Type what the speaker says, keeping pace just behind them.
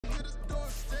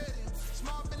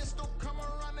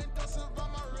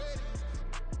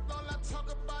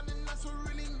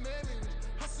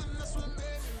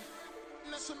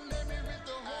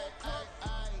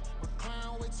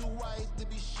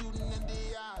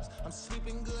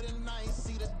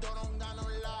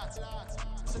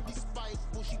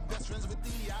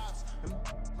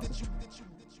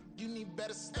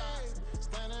better stop.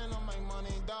 Standing on my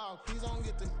money, dog. Please don't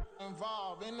get the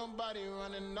involved. Ain't nobody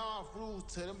running off. Rules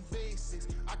to the basics.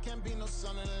 I can't be no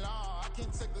son-in-law. I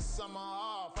can't take the summer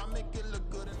off. I make it look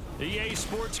good. EA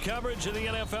Sports coverage of the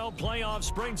NFL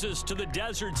playoffs brings us to the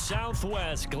desert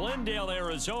Southwest, Glendale,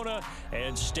 Arizona,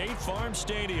 and State Farm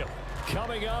Stadium.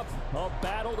 Coming up, a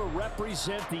battle to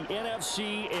represent the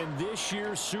NFC in this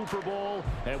year's Super Bowl,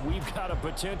 and we've got a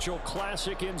potential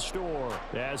classic in store,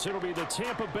 as it'll be the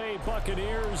Tampa Bay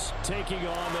Buccaneers taking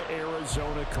on the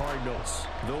Arizona Cardinals.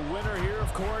 The winner here,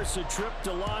 of course, a trip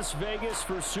to Las Vegas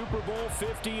for Super Bowl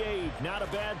 58. Not a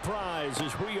bad prize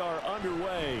as we are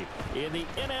underway in the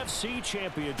NFC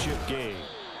Championship game.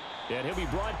 And he'll be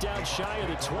brought down shy of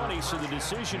the 20, so the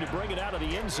decision to bring it out of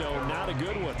the end zone, not a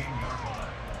good one.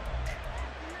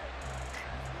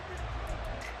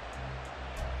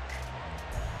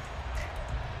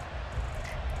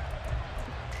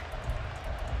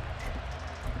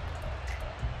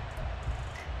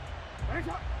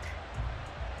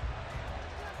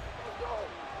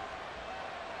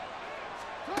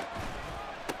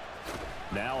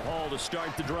 Now Hall to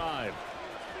start the drive.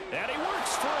 And he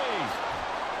works free.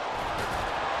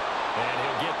 And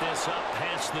he'll get this up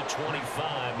past the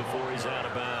 25 before he's out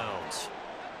of bounds.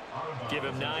 Give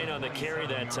him 9 on the carry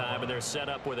that time, and they're set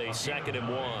up with a 2nd and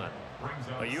 1.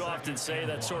 Well, you often say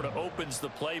that sort of opens the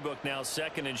playbook now,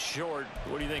 2nd and short.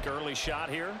 What do you think, early shot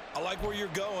here? I like where you're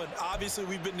going. Obviously,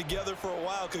 we've been together for a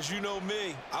while because you know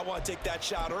me. I want to take that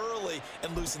shot early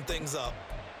and loosen things up.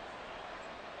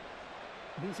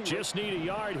 Just need a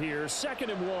yard here, 2nd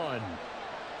and 1.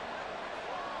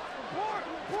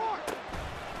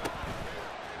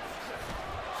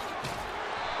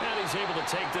 And he's able to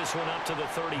take this one up to the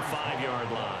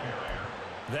 35-yard line.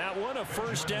 That one, a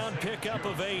first down pickup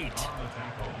of 8.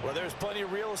 Well, there's plenty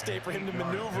of real estate for him to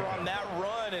maneuver on that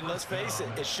run, and let's face it,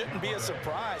 it shouldn't be a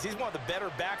surprise. He's one of the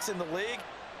better backs in the league.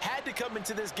 Had to come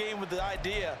into this game with the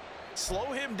idea,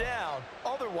 slow him down,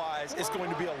 otherwise it's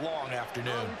going to be a long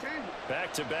afternoon.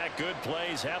 Back-to-back good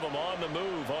plays have him on the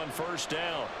move on first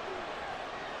down.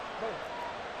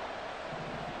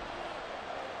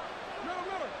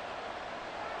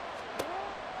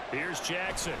 Here's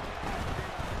Jackson.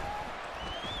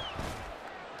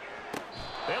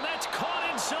 And that's caught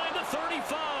inside the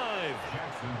 35.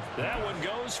 That one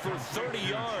goes for 30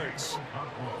 yards.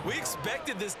 We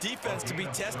expected this defense to be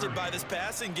tested by this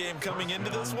passing game coming into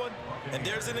this one, and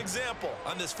there's an example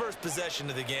on this first possession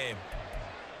of the game.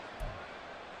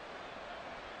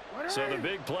 So the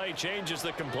big play changes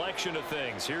the complexion of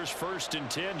things. Here's 1st and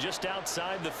 10 just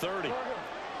outside the 30.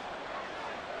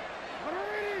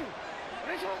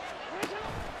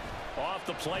 Off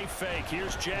the play fake.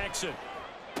 Here's Jackson.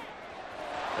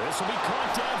 This will be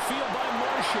caught downfield by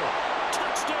Marshall.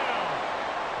 Touchdown.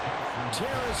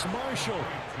 Terrace Marshall,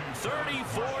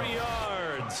 34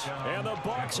 yards. And the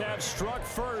Bucs have struck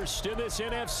first in this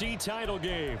NFC title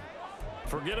game.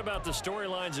 Forget about the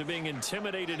storylines of being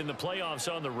intimidated in the playoffs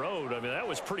on the road. I mean, that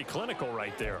was pretty clinical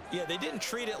right there. Yeah, they didn't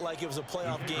treat it like it was a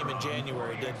playoff game in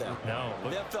January, did they? No.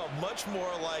 That felt much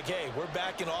more like, hey, we're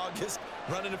back in August,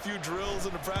 running a few drills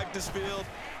in the practice field.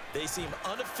 They seem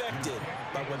unaffected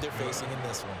by what they're facing in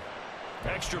this one.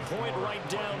 Extra point right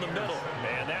down the middle.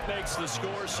 And that makes the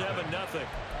score 7-0.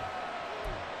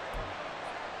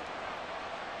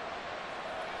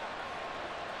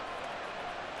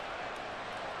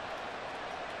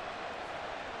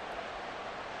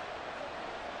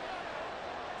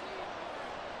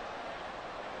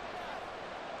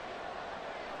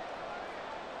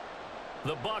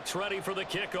 The Bucs ready for the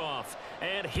kickoff.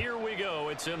 And here we go.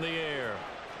 It's in the air.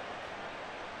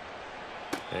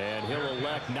 And he'll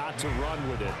elect not to run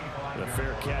with it. The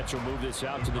fair catch will move this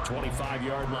out to the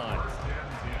 25-yard line.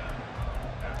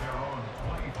 At their own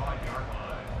 25-yard line.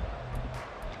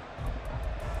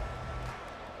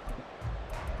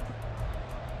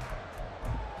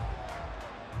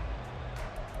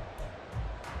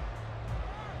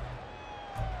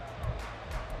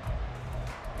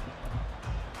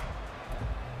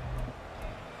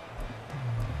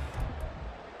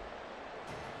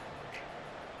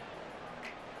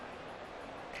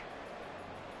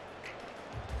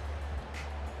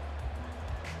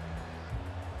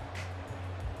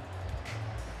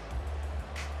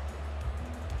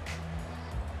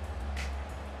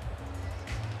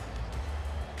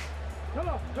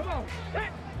 Come on.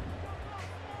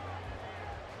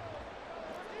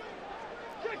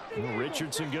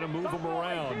 Richardson going to move him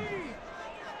around.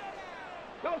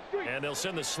 And they'll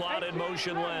send the slot in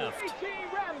motion left.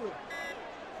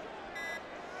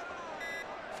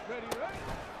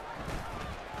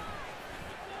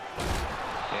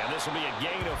 And this this will be a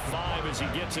gain of 5 as he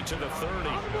gets it to the 30.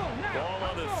 Ball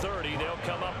on the 30. They'll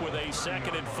come up with a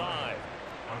 2nd and 5. A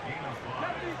gain of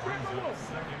 5 brings up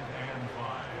 2nd and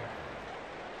 5.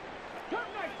 Cut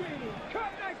 19! Cut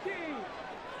 19!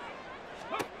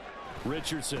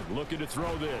 Richardson looking to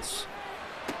throw this.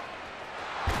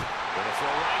 Gonna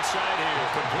throw right side here,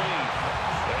 complete.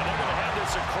 And they're going to have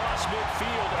this across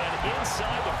midfield and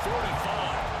inside the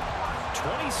 45.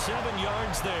 27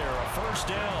 yards there, a first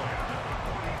down.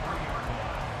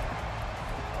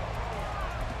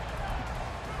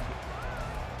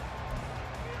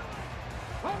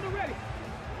 On the ready.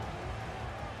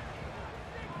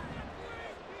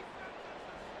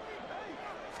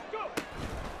 Go.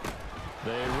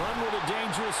 They run with a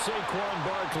dangerous Saquon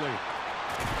Barkley.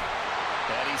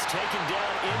 And he's taken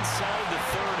down inside the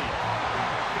 30.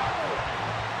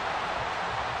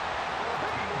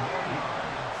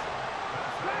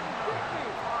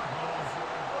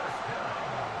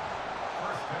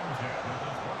 First and 10 at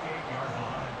the 28-yard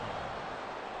line.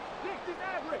 60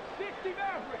 Maverick. 60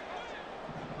 Maverick.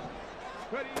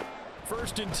 Ready.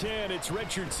 1st and 10, it's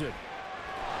Richardson.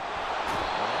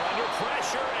 Under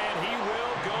pressure, and he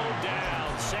will go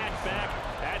down. Sacked back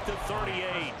at the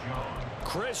 38.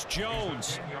 Chris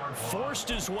Jones forced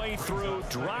his way through,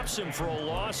 drops him for a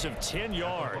loss of 10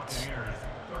 yards.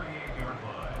 38-yard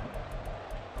line.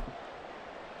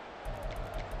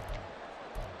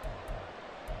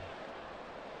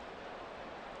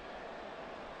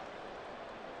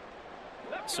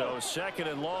 So 2nd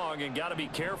and long, and got to be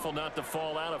careful not to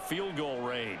fall out of field goal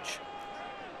range.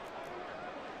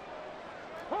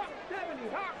 Hawk 70.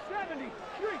 Hawk 70.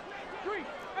 Street.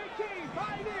 18.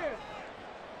 Pioneers.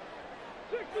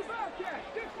 60 Bobcat.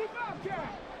 60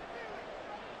 Bobcat.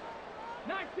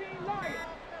 19 Lions.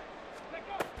 Let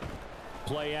go.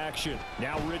 Play action.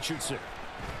 Now Richardson.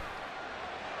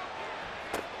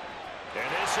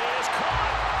 And this is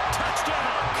caught.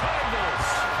 Touchdown, Cardinals.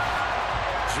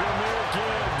 Jahmyr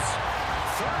Gibbs,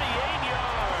 38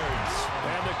 yards.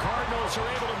 And the Cardinals are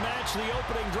able to match the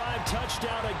opening drive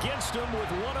touchdown against them with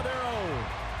one of their own.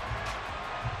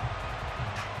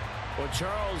 Well,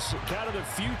 Charles, kind of the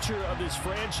future of this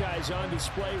franchise on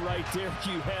display right there.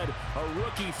 You had a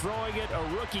rookie throwing it, a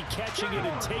rookie catching it,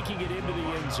 and taking it into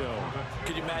the end zone.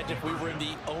 Could you imagine if we were in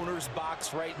the owner's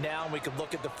box right now and we could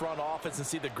look at the front office and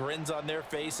see the grins on their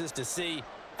faces, to see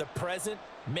the present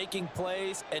making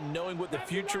plays and knowing what the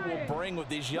future will bring with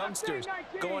these youngsters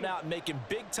going out and making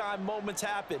big-time moments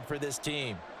happen for this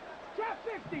team. Trap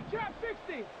 60. Trap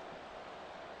 60.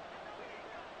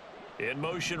 In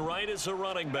motion right is the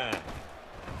running back.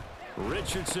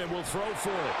 Richardson will throw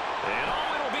for it. And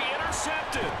oh, it'll be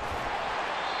intercepted. The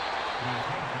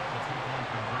attempt at the two-point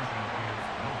conversion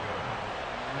is no good.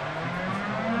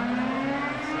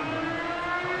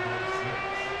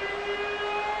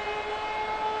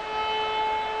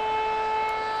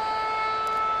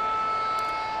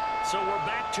 So we're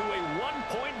back to a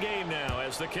one-point game now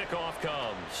as the kickoff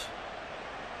comes.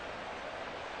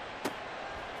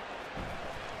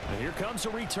 And here comes a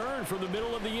return from the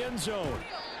middle of the end zone.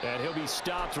 And he'll be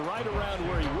stopped right around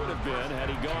where he would have been had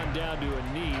he gone down to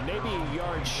a knee, maybe a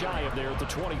yard shy of there at the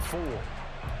 24.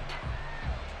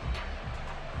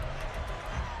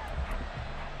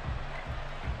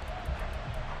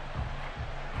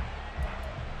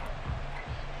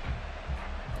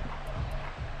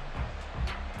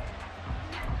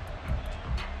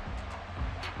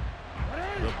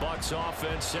 The Bucs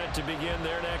offense set to begin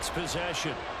their next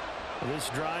possession. This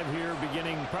drive here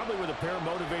beginning probably with a pair of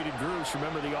motivated groups.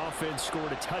 Remember, the offense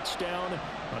scored a touchdown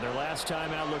on their last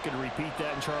time out. Looking to repeat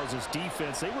that in Charles's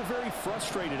defense. They were very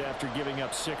frustrated after giving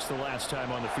up 6 the last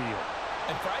time on the field.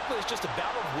 And frankly, it's just a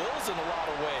battle of wills in a lot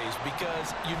of ways,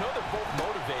 because you know they're both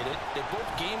motivated. They both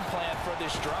game plan for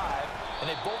this drive, and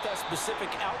they both have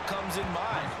specific outcomes in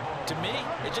mind. To me,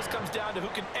 it just comes down to who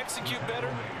can execute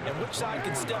better and which side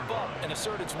can step up and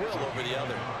assert its will over the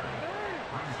other.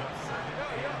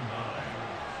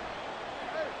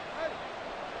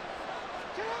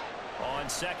 On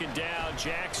 2nd down,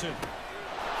 Jackson.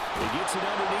 He gets it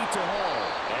underneath to Hall.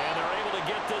 And they're able to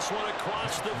get this one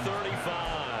across the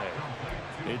 35.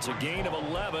 It's a gain of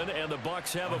 11, and the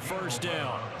Bucs have a first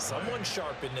down. Someone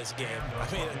sharp in this game.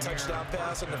 I mean, a touchdown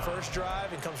pass on the first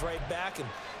drive and comes right back, and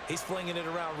he's flinging it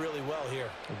around really well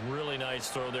here. Really nice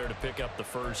throw there to pick up the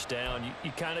first down.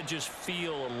 You kind of just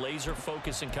feel a laser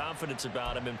focus and confidence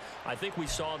about him, and I think we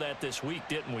saw that this week,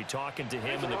 didn't we? Talking to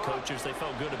him and the coaches, they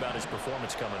felt good about his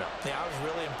performance coming up. Yeah, I was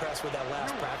really impressed with that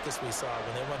last practice we saw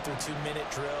when they went through 2-minute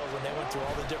drills, when they went through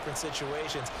all the different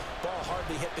situations. Ball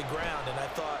hardly hit the ground, and I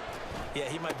thought, yeah,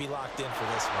 he might be locked in for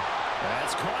this one.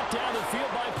 That's caught down the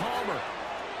field by Palmer.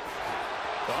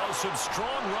 Oh, some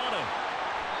strong running.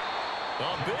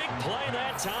 A big play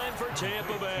that time for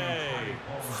Tampa Bay.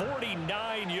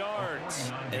 49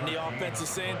 yards. And the offense is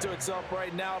saying to itself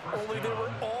right now, if only they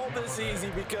were all this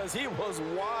easy, because he was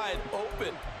wide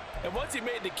open. And once he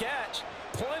made the catch,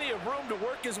 plenty of room to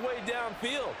work his way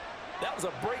downfield. That was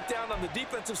a breakdown on the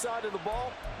defensive side of the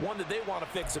ball, one that they want to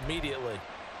fix immediately.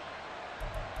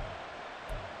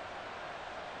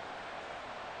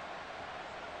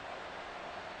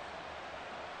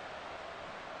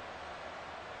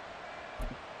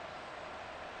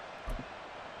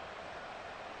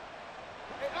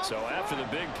 So after the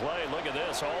big play, look at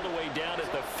this, all the way down at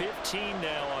the 15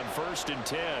 now on 1st and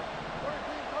 10.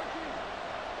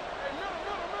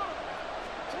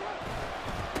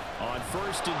 On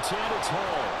 1st and 10, it's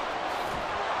Hall.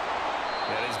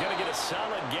 And he's going to get a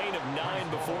solid gain of 9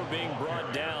 before being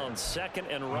brought down.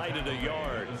 2nd and right at a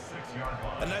yard.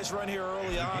 A nice run here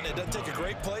early on. It doesn't take a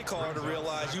great play caller to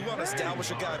realize you want to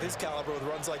establish a guy of his caliber with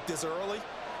runs like this early,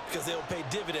 because they'll pay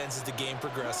dividends as the game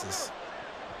progresses.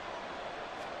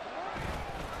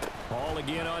 Ball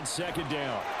again on 2nd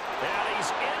down. And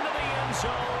he's into the end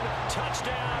zone.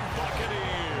 Touchdown,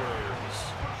 Buccaneers.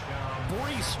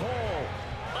 Breece Hall,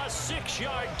 a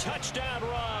 6-yard touchdown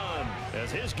run as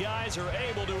his guys are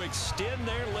able to extend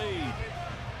their lead.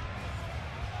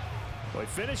 Well, he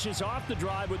finishes off the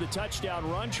drive with a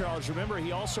touchdown run, Charles. Remember,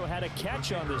 he also had a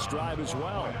catch on this drive as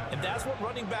well. And that's what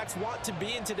running backs want to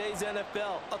be in today's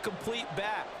NFL, a complete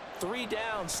back. 3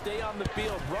 downs, stay on the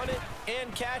field, run it,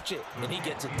 and catch it, and he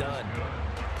gets it done.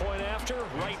 Point after,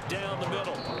 right down the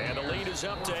middle, and the lead is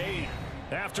up to 8.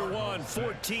 After one,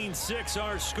 14-6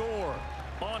 our score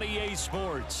on EA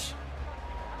Sports.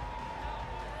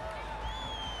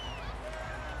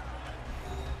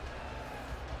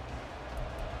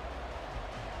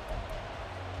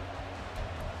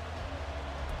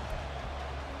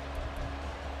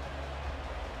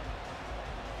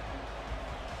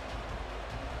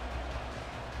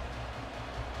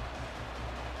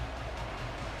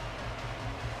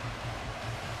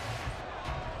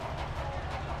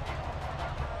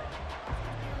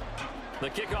 The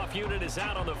kickoff unit is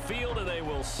out on the field, and they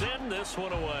will send this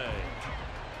one away.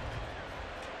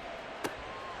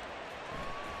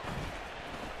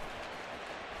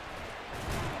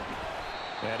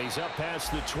 And he's up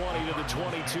past the 20 to the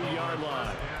 22-yard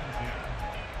line.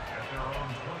 At their own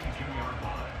 22-yard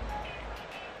line.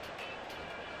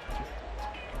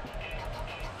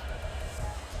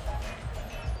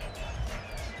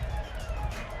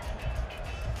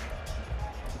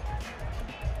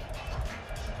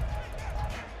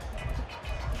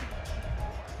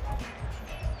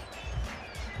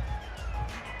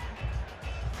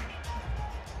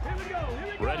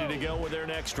 Ready to go with their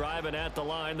next drive, and at the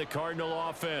line, the Cardinal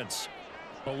offense.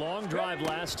 A long drive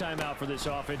last time out for this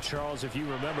offense, Charles. If you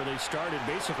remember, they started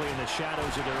basically in the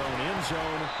shadows of their own end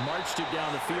zone, marched it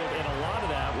down the field, and a lot of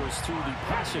that was through the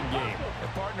passing game. And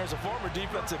partner, as a former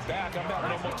defensive back, I'm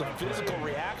having almost a physical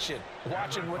reaction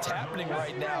watching what's happening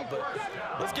right now. But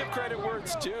let's give credit where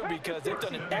it's due, because they've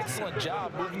done an excellent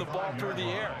job moving the ball through the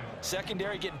air.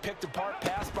 Secondary getting picked apart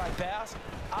pass by pass.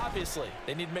 Obviously,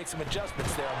 they need to make some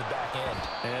adjustments there on the back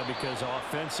end. And because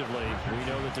offensively, we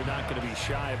know that they're not going to be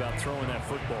shy about throwing that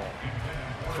football.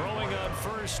 Throwing on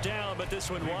 1st down, but this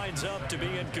one winds up to be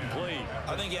incomplete.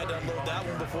 I think he had to unload that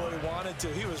one before he wanted to.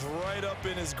 He was right up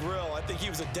in his grill. I think he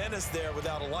was a dentist there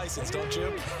without a license, don't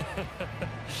you?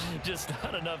 Just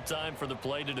not enough time for the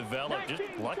play to develop. Just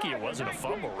lucky it wasn't a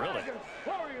fumble, really.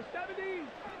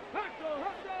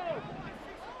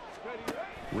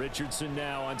 Richardson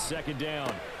now on 2nd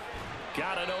down.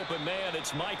 Got an open man.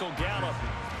 It's Michael Gallup.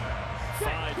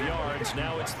 5 yards.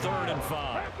 Now it's 3rd and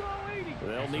 5.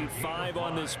 They'll need 5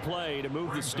 on this play to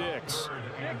move the sticks.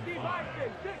 60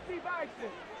 Bison, 60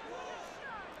 Bison.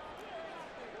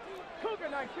 Cougar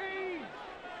 19.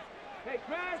 Hey,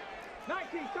 smash.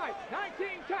 19 tight, 19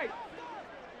 tight.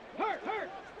 Hurt.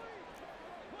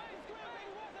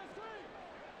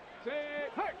 Six,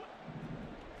 hurt.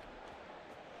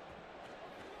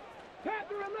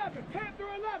 Panther 11, Panther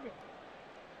 11.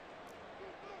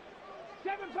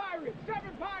 7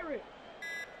 Pirates.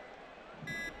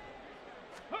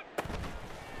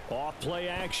 Off play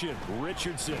action.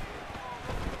 Richardson.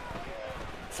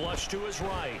 Flush to his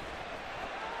right.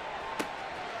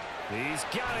 He's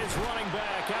got his running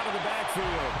back out of the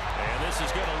backfield. And this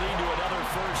is going to lead to another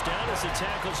 1st down as the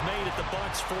tackle's made at the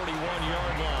Bucs'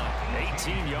 41-yard line.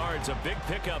 18 yards, a big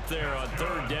pickup there on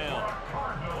 3rd down.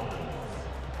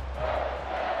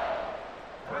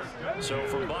 So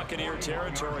from Buccaneer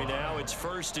territory now, it's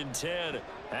 1st and 10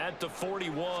 at the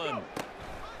 41.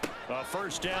 A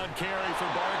first down carry for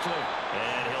Barkley.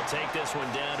 And he'll take this one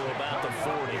down to about the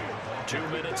 40. 2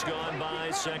 minutes gone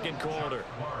by, second quarter.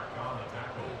 Mark on the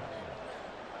tackle.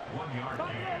 1 yard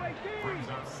gain brings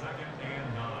up 2nd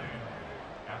and 9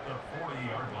 at the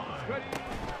 40-yard line.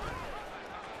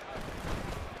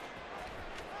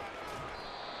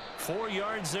 4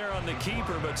 yards there on the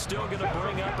keeper, but still going to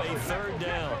bring up a third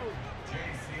down.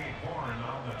 J.C. Horn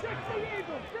on the tackle.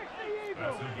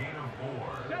 That's a gain of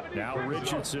 4. Now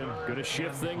Richardson going to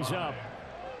shift things up.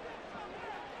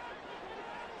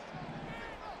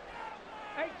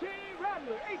 18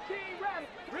 Rattler, 18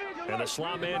 Rattler. And the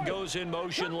slot man goes in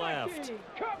motion left.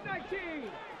 Cup 19.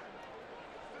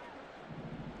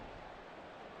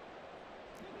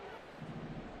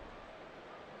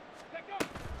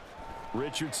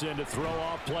 Richardson to throw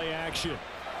off play action.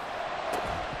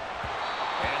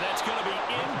 And that's going to be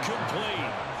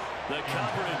incomplete. The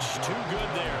coverage too good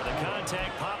there. The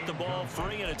contact popped the ball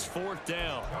free, and it's 4th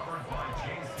down.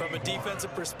 From a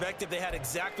defensive perspective, they had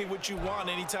exactly what you want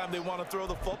anytime they want to throw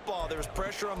the football. There was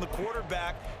pressure on the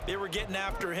quarterback. They were getting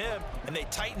after him, and they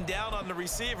tightened down on the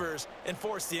receivers and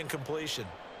forced the incompletion.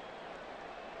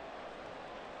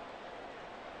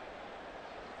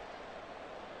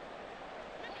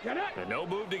 And no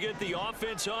move to get the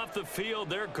offense off the field.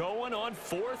 They're going on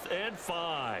 4th and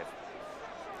 5.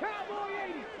 Cowboy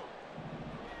 80.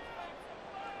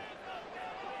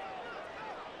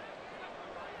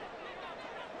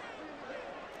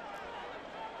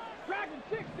 Dragon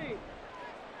 60.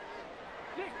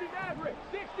 60 Maverick.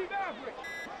 60 Maverick.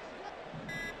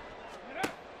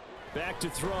 Back to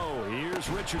throw. Here's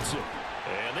Richardson.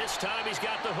 And this time he's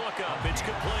got the hook up. It's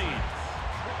complete.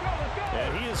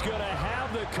 And he is going to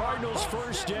have the Cardinals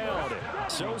first down.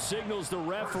 So signals the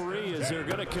referee as they're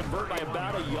going to convert by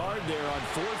about a yard there on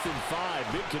 4th and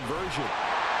 5. Big conversion.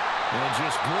 And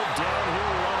just good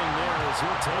downhill running there as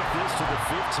he'll take this to the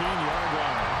 15-yard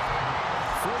line.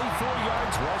 44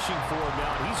 yards rushing for him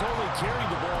now. He's only carried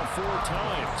the ball 4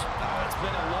 times. It's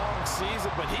been a long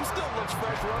season, but he still looks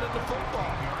fresh running the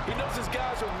football. He knows his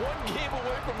guys are 1 game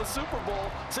away from the Super Bowl,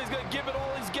 so he's going to give it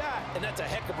all he's got. And that's a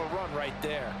heck of a run right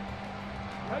there.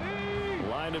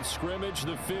 Line of scrimmage,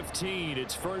 the 15.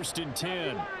 It's 1st and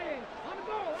 10.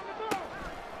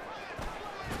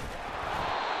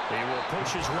 He will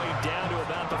push his way down to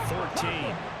about the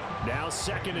 14. Now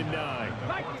 2nd and 9.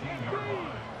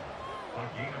 A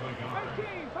gain of a yard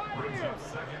brings up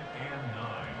 2nd and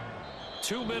 9.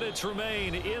 2 minutes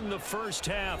remain in the first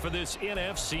half of this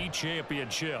NFC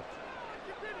Championship.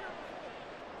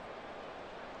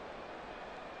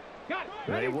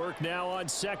 They work now on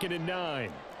 2nd and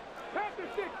 9. Panther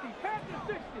 60, Panther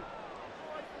 60.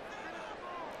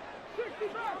 60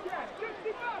 Bobcat,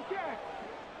 60 Bobcat.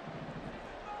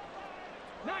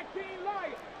 19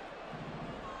 Lion.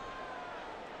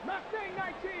 Mustang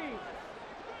 19.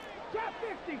 Chop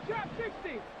 60, chop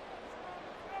 60.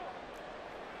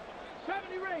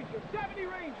 70 Ranger, 70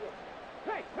 Ranger.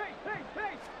 Hey, hey, hey,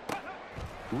 hey.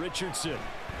 Richardson.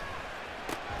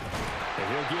 And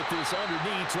he'll get this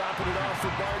underneath, dropping it off for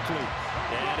Barkley.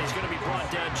 And he's going to be brought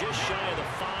down just shy of the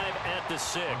 5 at the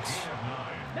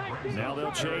 6. Now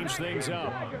they'll change things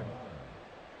up.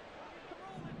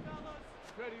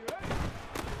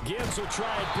 Gibbs will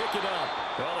try and pick it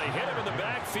up. Well, they hit him in the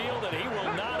backfield, and he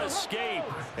will not escape.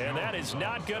 And that is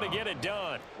not going to get it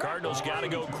done. Cardinals got to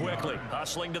go quickly,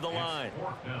 hustling to the line.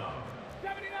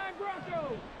 79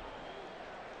 Broncos.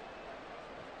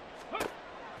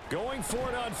 Going for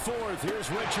it on 4th.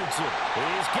 Here's Richardson.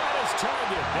 He's got his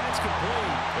target. That's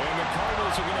complete. And the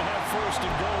Cardinals are going to have 1st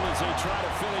and goal as they try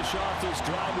to finish off this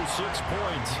drive with 6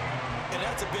 points. And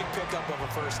that's a big pickup of a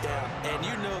first down. And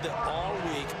you know that all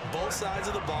week, both sides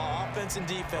of the ball, offense and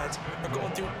defense, are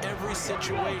going through every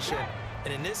situation.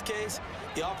 And in this case,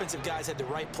 the offensive guys had the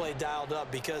right play dialed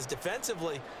up because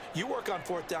defensively, you work on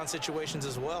 4th down situations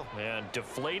as well. And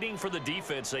deflating for the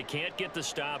defense. They can't get the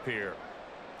stop here.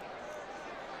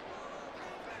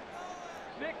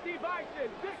 60 Bison,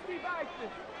 60 Bison.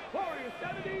 Warriors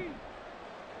 70.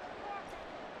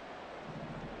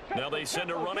 Now they send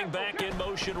a running back in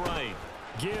motion right.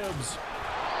 Gibbs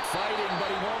fighting, but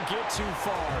he won't get too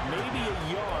far. Maybe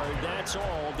a yard, that's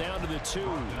all, down to the 2.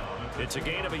 It's a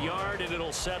gain of a yard, and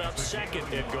it'll set up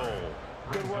 2nd and goal.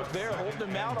 Good work there, holding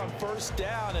them out on 1st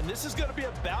down, and this is going to be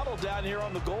a battle down here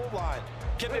on the goal line.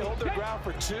 Can they hold their ground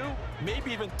for 2,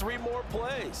 maybe even 3 more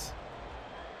plays?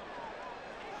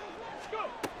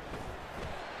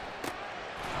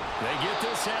 They get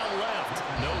this out left.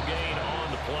 No gain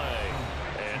on the play.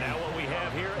 And now what we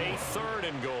have here, a 3rd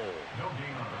and goal.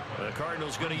 The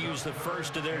Cardinals going to use the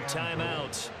first of their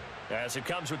timeouts as it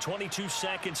comes with 22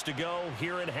 seconds to go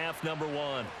here in half number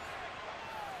 1.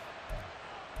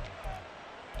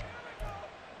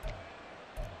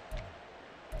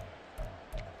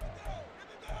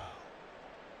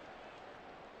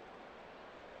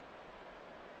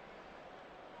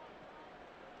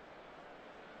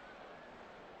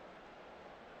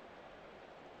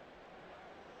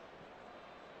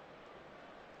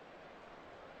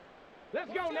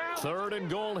 Let's go now. 3rd and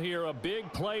goal here. A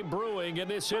big play brewing in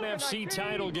this NFC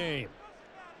title game.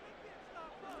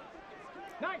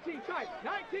 19 tight.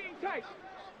 19 tight.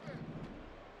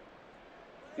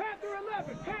 Panther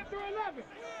 11. Panther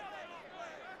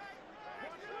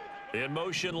 11. In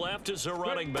motion left is a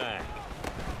running back.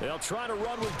 They'll try to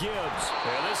run with Gibbs.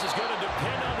 And this is going to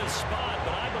depend on the spot,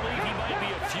 but I believe he might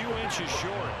be a few inches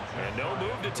short. And no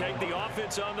move to take the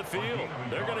offense on the field.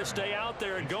 They're going to stay out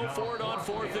there and go for it on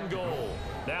 4th and goal.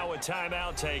 Now a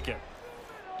timeout taken.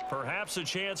 Perhaps a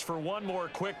chance for one more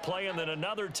quick play and then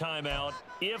another timeout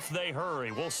if they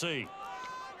hurry. We'll see.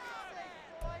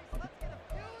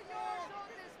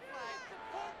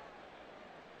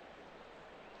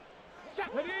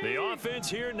 The offense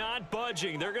here not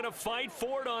budging. They're going to fight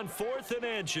for it on 4th and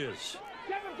inches.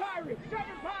 7 Pirates. 7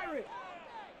 Pirates.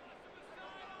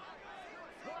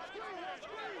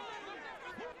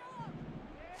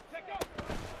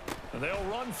 They'll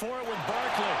run for it with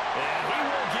Barkley. And he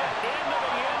will get into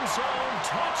the end zone.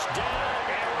 Touchdown,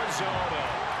 Arizona.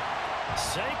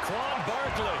 Saquon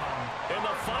Barkley in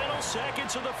the final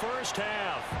seconds of the first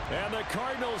half. And the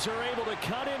Cardinals are able to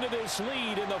cut into this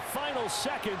lead in the final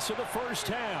seconds of the first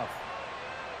half.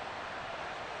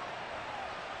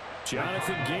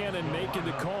 Jonathan Gannon making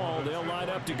the call. They'll line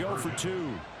up to go for 2.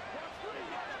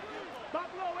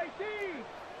 Buffalo 18.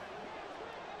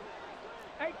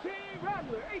 18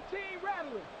 Rattler. 18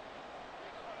 Rattler.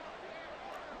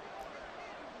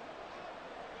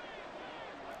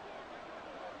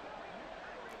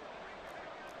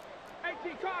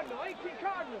 Cardinal, 18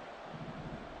 Cardinal.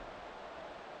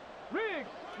 Riggs,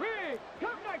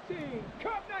 Cup 19,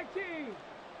 Cup 19.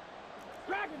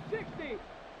 Dragon 60.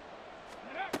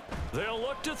 They'll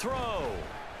look to throw.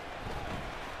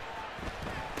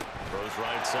 Throws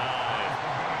right side.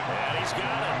 And he's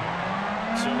got it.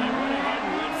 So they went ahead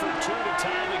and went for 2 to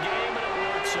tie the game, and it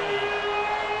works out.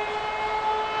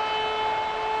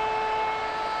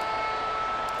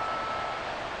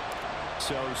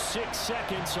 So 6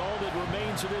 seconds, all that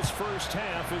remains of this first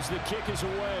half as the kick is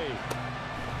away.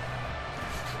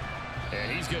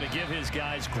 And he's going to give his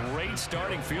guys great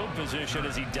starting field position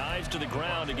as he dives to the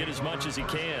ground to get as much as he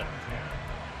can. At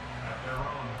their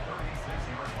own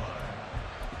 36-yard line.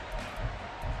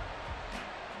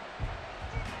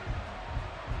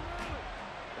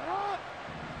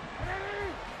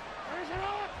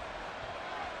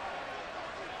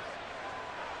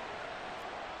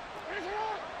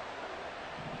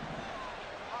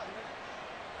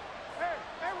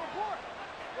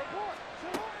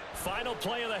 Final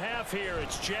play of the half here.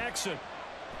 It's Jackson.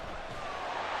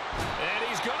 And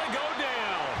he's going to go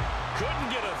down. Couldn't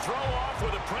get a throw off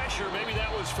with the pressure. Maybe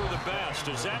that was for the best,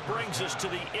 as that brings us to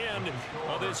the end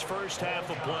of this first half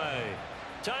of play.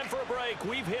 Time for a break.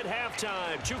 We've hit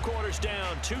halftime. 2 quarters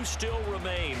down. 2 still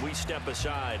remain. We step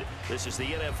aside. This is the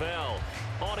NFL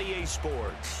on EA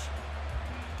Sports.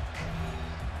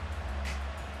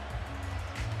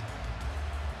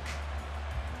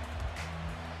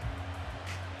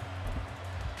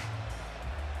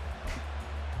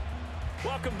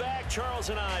 Welcome back. Charles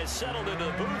and I settled into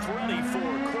the booth, ready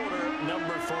for quarter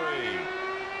number 3.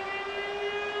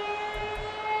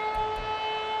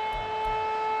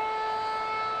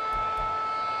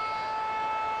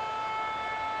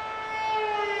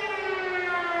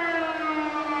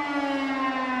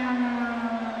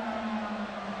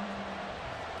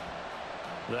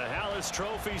 The Hallis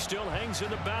Trophy still hangs in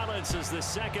the balance as the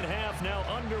second half now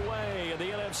underway in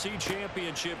the NFC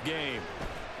Championship game.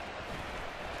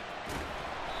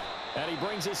 And he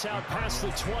brings us out past the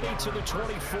 20 to the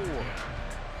 24.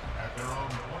 At their own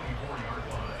 24-yard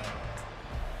line.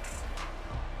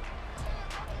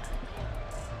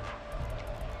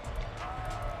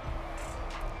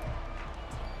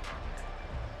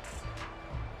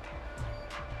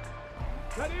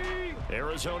 Ready.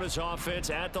 Arizona's offense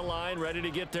at the line, ready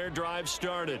to get their drive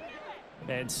started.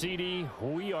 And CD,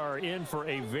 we are in for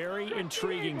a very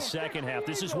intriguing second half.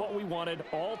 This is what we wanted,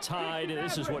 all tied, and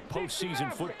this is what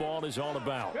postseason football is all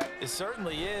about. It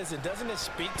certainly is, and doesn't it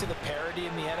speak to the parity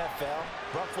in the NFL?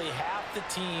 Roughly half the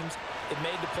teams that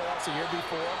made the playoffs a year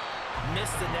before miss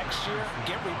the next year,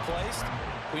 get replaced.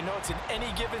 We know it's an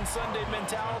any given Sunday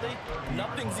mentality.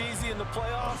 Nothing's easy in the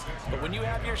playoffs, but when you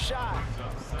have your shot,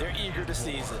 they're eager to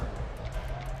seize it.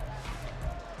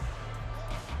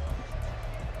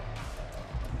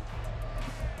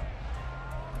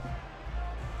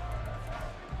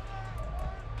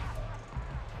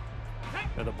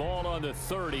 And the ball on the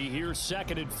 30. Here's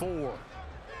 2nd and 4.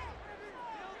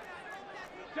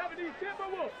 70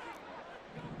 Timberwolves.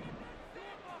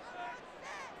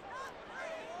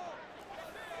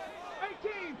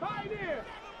 18 Pioneer.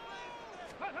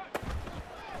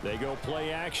 They go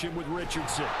play action with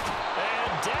Richardson.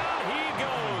 And down he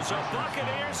goes, a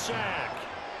Buccaneer sack.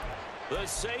 The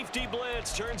safety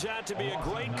blitz turns out to be a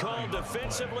great call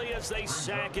defensively as they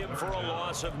sack him for a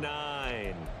loss of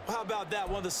 9. How about that?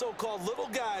 One of the so-called little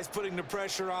guys putting the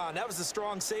pressure on. That was a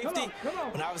strong safety. Come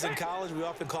on. When I was in college, we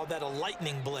often called that a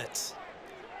lightning blitz.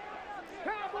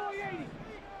 Cowboy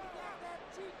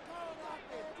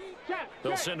 80.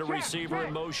 They'll send a receiver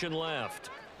in motion left.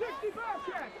 60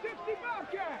 Bobcats, 60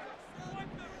 Bobcats.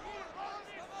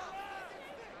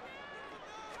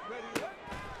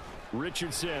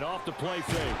 Richardson off the play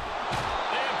fake.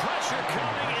 And pressure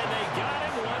coming, and they got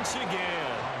him once again.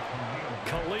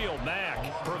 Khalil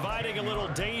Mack providing a little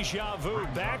deja vu,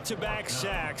 back-to-back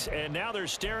sacks, and now they're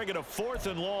staring at a 4th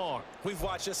and long. We've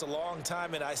watched this a long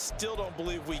time, and I still don't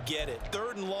believe we get it.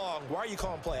 3rd and long. Why are you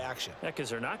calling play action? Yeah, because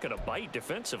they're not going to bite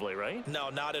defensively, right? No,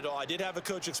 not at all. I did have a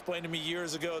coach explain to me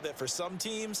years ago that for some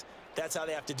teams, that's how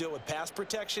they have to deal with pass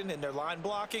protection and their line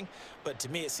blocking. But to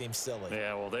me, it seems silly.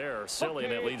 Yeah, well, they're silly,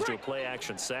 and it leads to a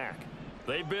play-action sack.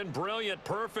 They've been brilliant,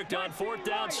 perfect on 4th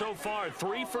down so far,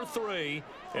 3 for 3,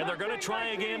 and they're going to try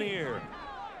again here.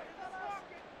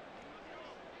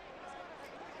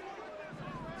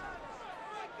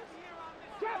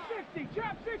 Trap 60,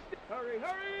 trap 60. Hurry,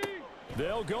 hurry.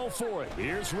 They'll go for it.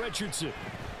 Here's Richardson.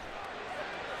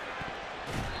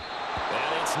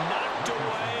 And it's knocked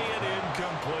away and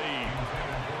incomplete.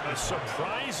 A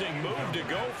surprising move to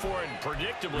go for it, and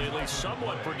predictably, at least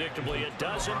somewhat predictably, it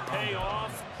doesn't pay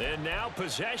off. And now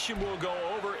possession will go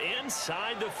over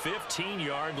inside the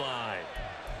 15-yard line.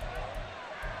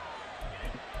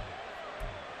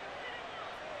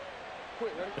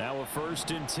 Now a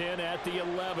 1st and 10 at the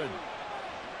 11.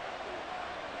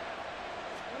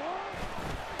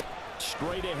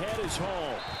 Straight ahead is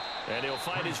Hall. And he'll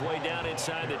find his way down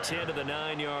inside the 10 to the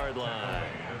 9-yard line.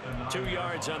 2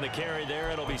 yards on the carry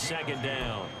there. It'll be 2nd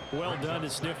down. Well done to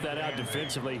sniff that out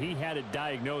defensively. He had it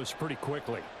diagnosed pretty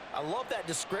quickly. I love that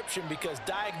description because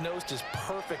diagnosed is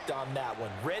perfect on that one.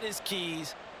 Read his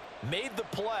keys, made the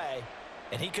play,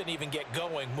 and he couldn't even get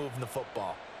going moving the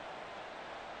football.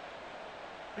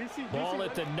 Ball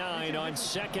at the 9 on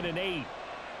 2nd and 8.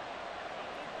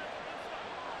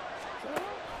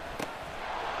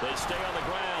 They stay on the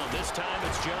ground. This time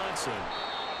it's Johnson.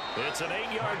 It's an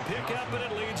 8-yard pickup, and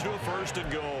it leads to a 1st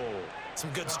and goal.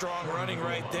 Some good, strong running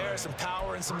right there. Some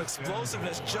power and some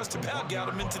explosiveness. Just about got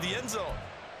him into the end zone.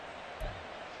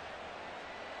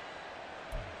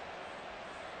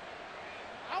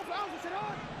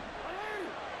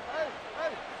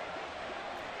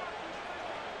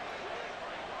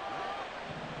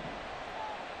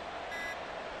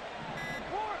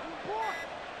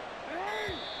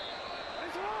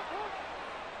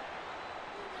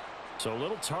 So a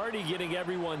little tardy getting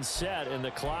everyone set, and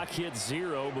the clock hits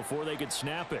 0 before they could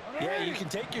snap it. Yeah, you can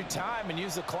take your time and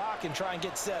use the clock and try and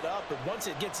get set up, but once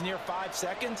it gets near 5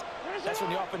 seconds, that's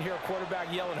when you often hear a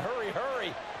quarterback yelling, hurry,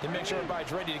 hurry, to make sure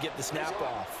everybody's ready to get the snap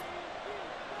off.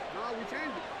 No, we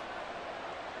changed it.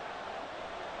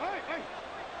 Hey.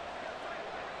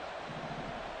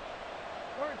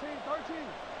 13.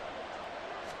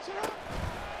 Sit up.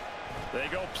 They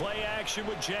go play action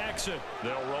with Jackson.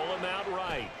 They'll roll him out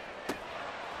right.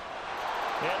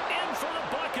 And in for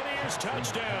the Buccaneers,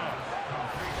 touchdown.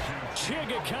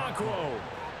 Chigakonkwo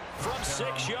from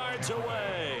 6 yards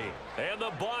away. And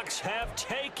the Bucs have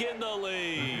taken the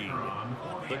lead.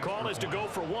 The call is to go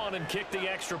for 1 and kick the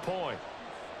extra point.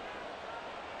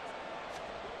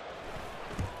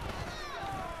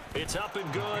 It's up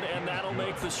and good, and that'll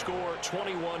make the score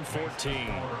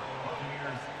 21-14.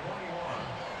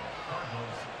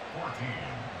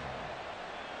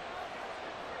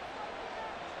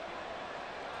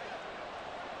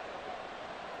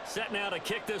 Set now to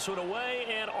kick this one away,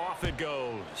 and off it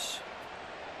goes.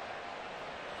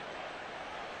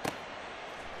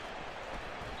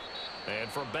 And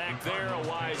from back there, a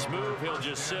wise move. He'll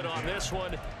just sit on this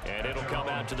one, and it'll come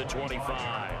out to the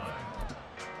 25.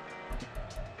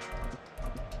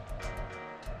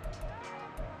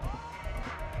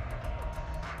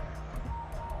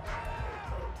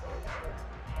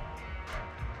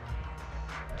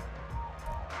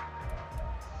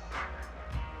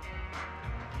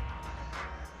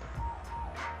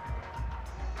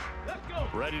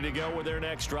 Ready to go with their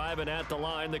next drive, and at the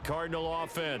line, the Cardinal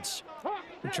offense.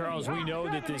 Charles, we know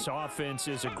that this offense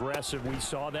is aggressive. We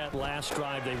saw that last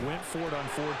drive. They went for it on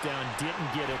 4th down,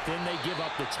 didn't get it. Then they give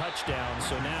up the touchdown,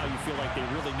 so now you feel like they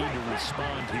really need to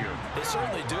respond here. They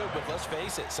certainly do, but let's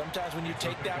face it. Sometimes when you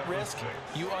take that risk,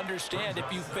 you understand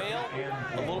if you fail,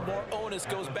 a little more onus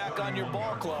goes back on your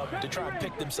ball club to try and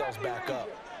pick themselves back up.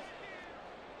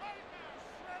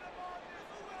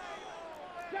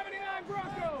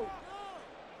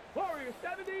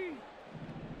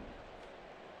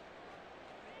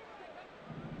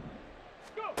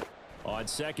 On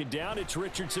second down, it's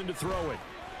Richardson to throw it.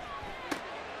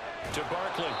 To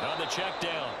Barkley on the check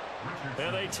down.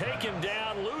 And they take him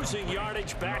down, losing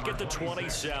yardage back at the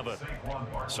 27.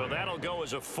 So that'll go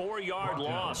as a 4-yard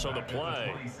loss on the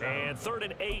play. And 3rd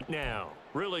and 8 now.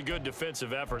 Really good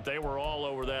defensive effort. They were all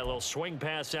over that little swing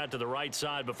pass out to the right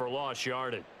side before lost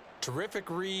yardage. Terrific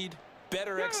read,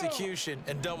 better execution,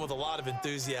 and done with a lot of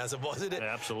enthusiasm, wasn't it?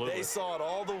 Absolutely. They saw it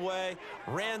all the way,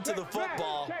 ran to the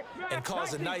football, and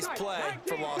caused a nice play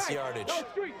for lost yardage.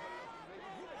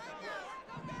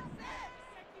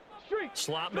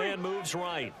 Slot man moves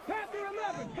right. Panther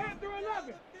 11, Panther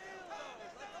 11.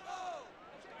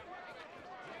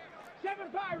 7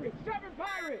 Pirates, 7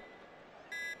 Pirates.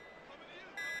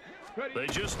 They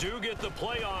just do get the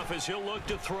playoff as he'll look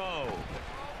to throw.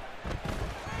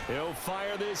 He'll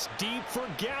fire this deep for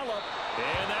Gallup,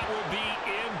 and that will be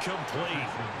incomplete.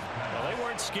 Well, they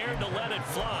weren't scared to let it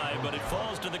fly, but it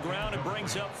falls to the ground and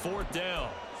brings up 4th down.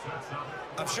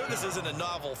 I'm sure this isn't a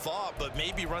novel thought, but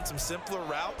maybe run some simpler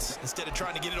routes instead of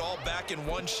trying to get it all back in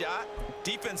one shot.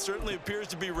 Defense certainly appears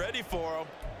to be ready for them.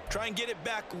 Try and get it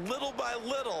back little by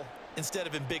little instead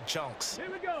of in big chunks.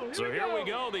 Here we go. Here we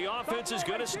go. The offense is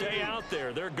going to stay out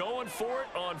there. They're going for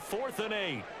it on 4th and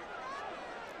 8.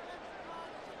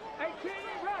 18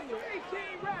 Rattler, 18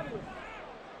 Rattler.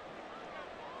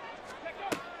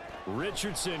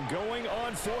 Richardson going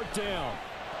on 4th down.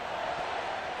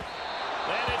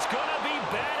 And it's going to be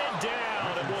batted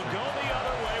down, and will go the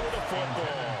other way with the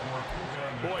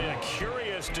football. Boy, a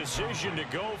curious decision to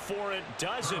go for it.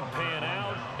 Doesn't pan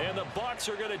out, and the Bucs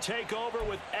are going to take over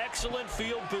with excellent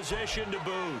field position to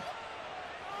boot.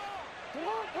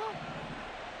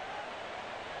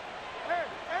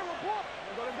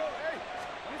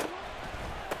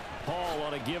 Paul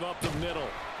on a give up the middle.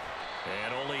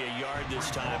 And only a yard this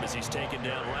time as he's taken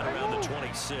down right around the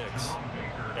 26.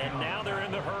 And now they're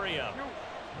in the hurry-up.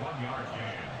 1 yard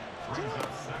gain.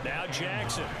 Now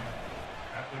Jackson.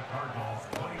 At the Cardinals,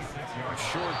 26-yard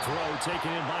Short throw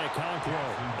taken in by Okonkwo.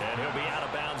 And he'll be out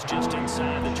of bounds just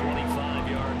inside the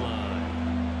 25-yard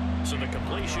line. So the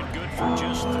completion good for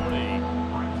just 3.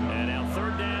 And now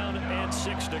 3rd down and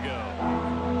 6 to go.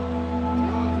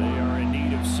 They are in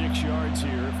need of 6 yards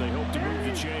here if they hope to move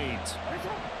the chains.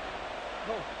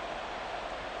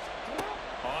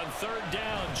 On 3rd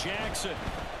down, Jackson.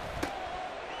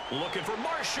 Looking for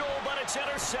Marshall, but it's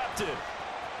intercepted.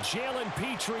 Jalen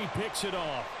Petrie picks it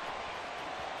off.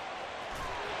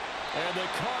 And the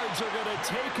Cards are going to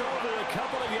take over a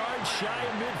couple of yards shy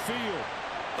of midfield.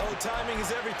 Oh, timing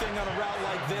is everything on a route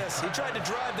like this. He tried to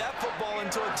drive that football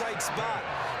into a tight spot.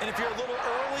 And if you're a little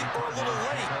early or a little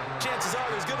late, chances are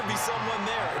there's going to be someone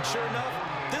there. And sure enough,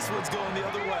 this one's going the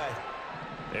other way.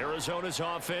 Arizona's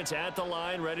offense at the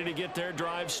line, ready to get their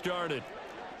drive started.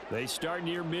 They start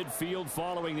near midfield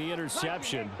following the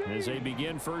interception as they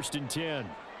begin 1st and 10.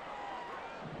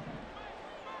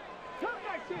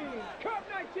 Cup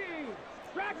 19,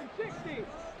 Dragon 60.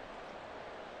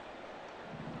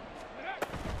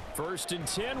 1st and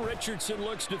 10, Richardson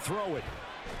looks to throw it.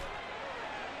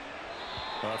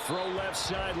 A throw left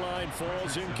sideline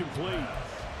falls incomplete.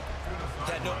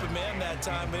 Had an open man that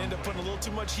time, but ended up putting a little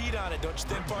too much heat on it, don't you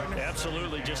think, partner?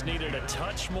 Absolutely, just needed a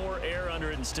touch more air under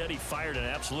it. Instead, he fired an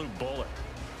absolute bullet.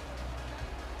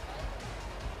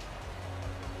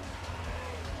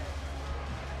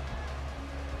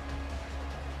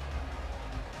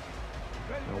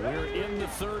 We're in the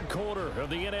 3rd quarter of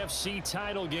the NFC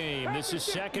title game. This is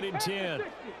 2nd and 10.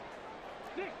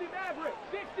 60 Maverick,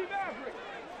 60 Maverick.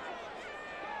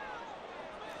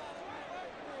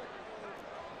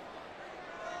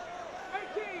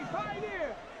 18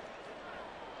 Pioneer.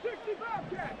 60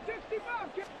 Bobcat, 60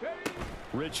 Bobcat.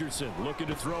 Richardson looking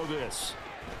to throw this.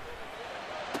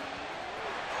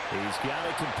 He's got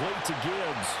it complete to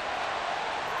Gibbs.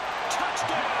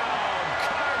 Touchdown,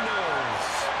 Cardinals!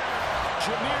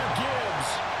 Jahmyr Gibbs,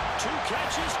 2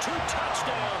 catches, 2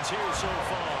 touchdowns here so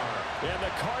far. And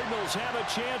the Cardinals have a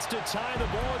chance to tie the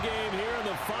ball game here in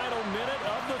the final minute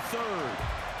of the 3rd.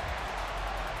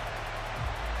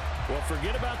 Well,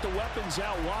 forget about the weapons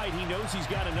out wide. He knows he's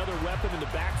got another weapon in the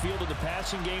backfield of the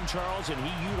passing game, Charles, and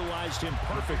he utilized him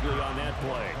perfectly on that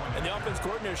play. And the offense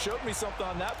coordinator showed me something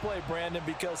on that play, Brandon,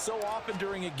 because so often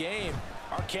during a game,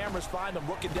 our cameras find them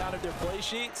looking down at their play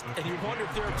sheets, and you wonder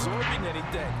if they're absorbing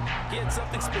anything. He had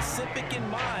something specific in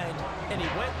mind, and he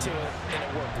went to it, and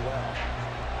it worked well.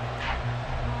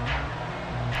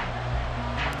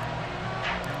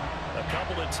 A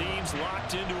couple of teams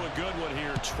locked into a good one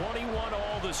here. 21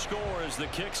 all the score as the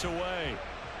kick's away.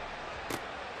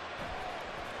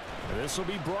 And this will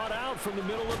be brought out from the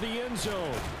middle of the end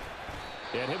zone.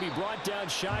 And he'll be brought down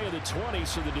shy of the 20,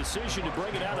 so the decision to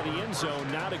bring it out of the end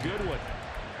zone, not a good one.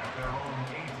 At their own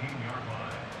 18-yard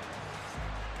line.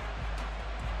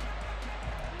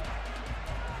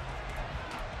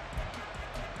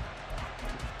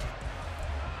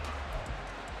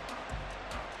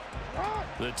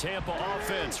 The Tampa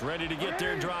offense ready to get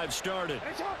their drive started.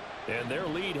 And their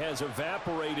lead has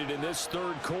evaporated in this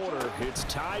third quarter. It's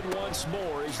tied once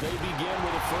more as they begin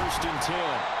with a 1st and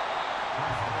 10.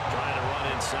 Trying to run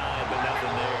inside, but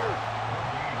nothing there.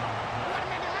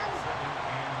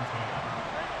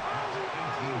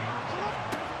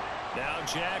 Now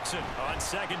Jackson on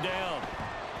 2nd down.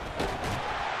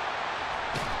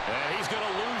 And he's going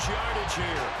to lose yardage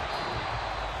here,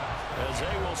 as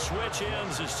they will switch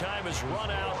ends as time is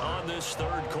run out on this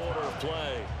third quarter of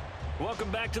play.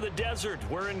 Welcome back to the desert.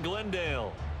 We're in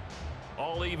Glendale.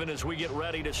 All even as we get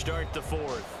ready to start the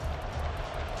 4th.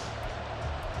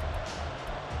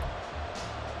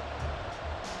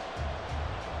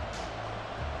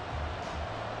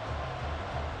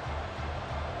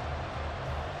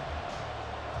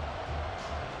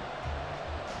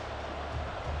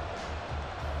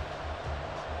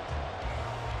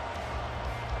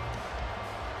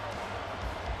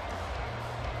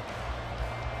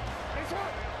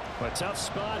 A tough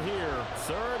spot here.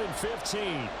 3rd and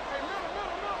 15.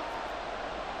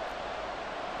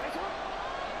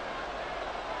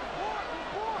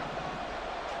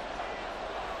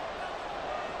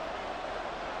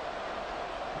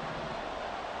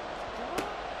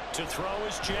 To throw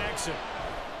is Jackson.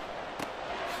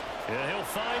 And he'll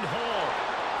find Hall.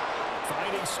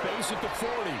 Finding space at the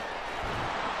 40.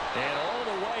 And all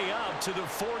the way up to the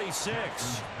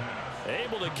 46.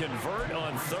 Able to convert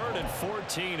on 3rd and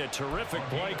 14. A terrific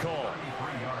play call.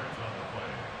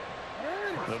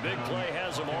 The big play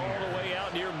has them all the way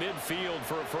out near midfield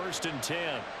for a 1st and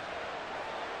 10.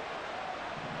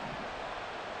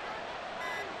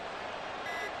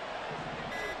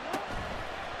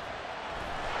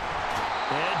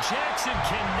 And Jackson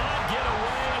cannot get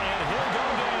away, and he'll go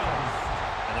down.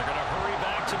 And they're going to hurry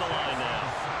back to the line now.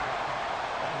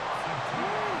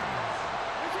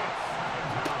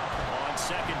 On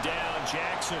 2nd down,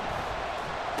 Jackson.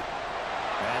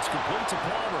 That's complete to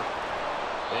Palmer.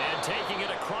 And taking it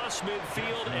across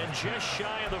midfield and just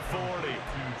shy of the 40.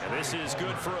 And this is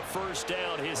good for a 1st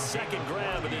down, his 2nd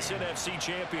grab of this NFC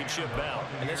Championship bout.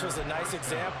 And this was a nice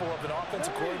example of an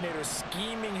offensive coordinator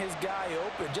scheming his guy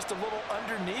open. Just a little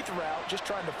underneath route, just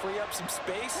trying to free up some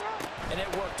space, and it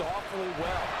worked awfully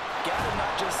well. Gathered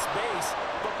not just space,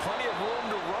 but plenty of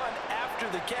room to run after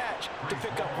the catch to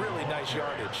pick up really nice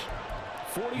yardage.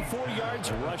 44 yards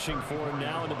rushing for him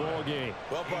now in the ball game.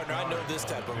 Well, partner, I know this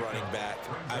type of running back.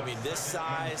 I mean, this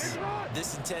size,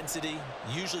 this intensity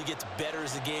usually gets better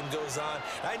as the game goes on.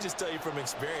 I can just tell you from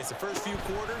experience, the first few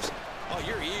quarters, oh,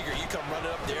 you're eager. You come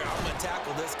running up there, I'm going to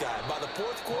tackle this guy. By the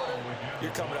 4th quarter,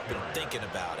 you're coming up and thinking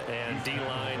about it. And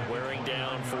D-line wearing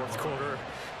down 4th quarter.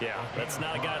 Yeah, that's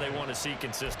not a guy they want to see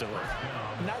consistently.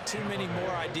 Not too many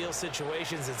more ideal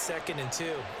situations at 2nd and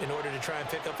 2 in order to try and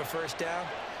pick up a 1st down.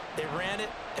 They ran it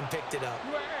and picked it up.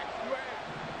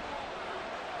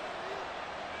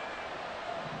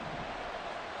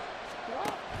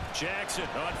 Jackson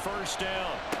on 1st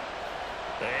down.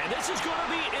 And this is going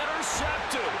to be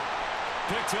intercepted.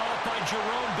 Picked off by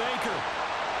Jerome Baker.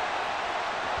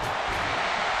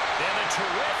 And a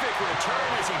terrific return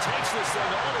as he takes this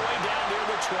thing all the way down near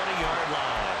the 20-yard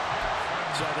line.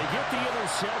 So they get the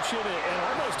interception, and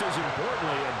almost as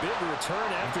importantly, a big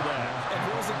return after that. And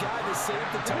who was the guy that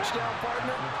saved the touchdown,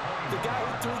 partner? The guy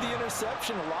who threw the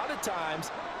interception. A lot of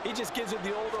times, he just gives it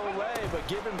the old Olay, but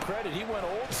give him credit. He went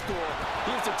old school.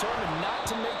 He was determined not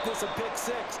to make this a pick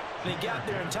 6, and he got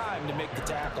there in time to make the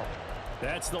tackle.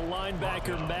 That's the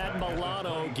linebacker, Matt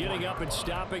Milano, getting up and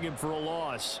stopping him for a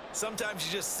loss. Sometimes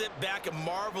you just sit back and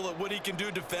marvel at what he can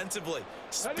do defensively.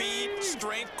 Speed,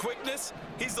 strength, quickness,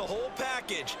 he's the whole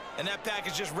package. And that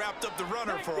package just wrapped up the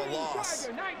runner for a loss.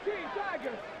 19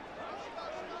 Tigers.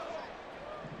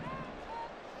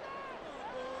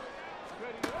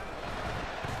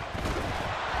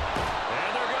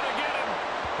 And they're going to get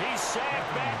him. He's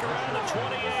sacked back around the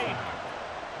 28.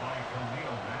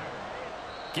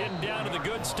 Getting down to the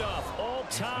good stuff. All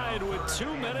tied with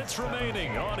 2 minutes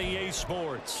remaining on EA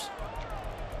Sports.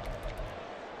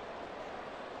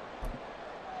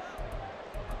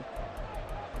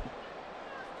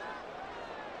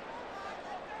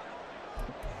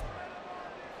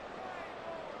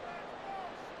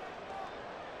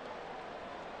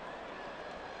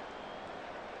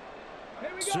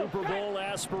 Super Bowl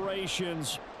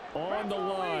aspirations on the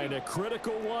line. A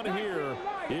critical one here.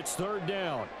 It's 3rd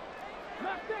down.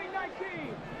 Mustang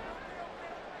 19.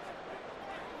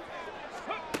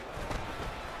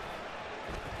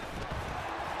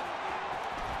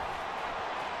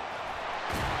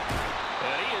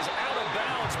 And he is out of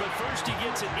bounds, but first he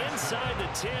gets it inside the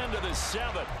 10 to the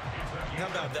 7. How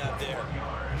about that there?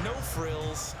 No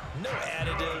frills, no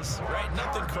additives, right?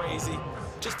 Nothing crazy.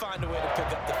 Just find a way to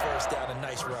pick up the first down. A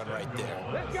nice run right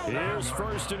there. Here's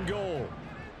first and goal.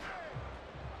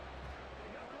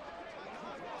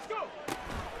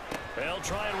 They'll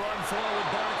try and run forward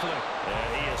Barkley.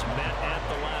 And he is met at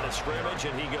the line of scrimmage,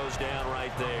 and he goes down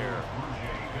right there.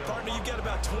 Partner, you've got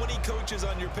about 20 coaches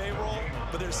on your payroll,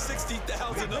 but there's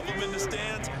 60,000 of them in the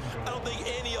stands. I don't think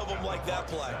any of them like that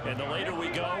play. And the later we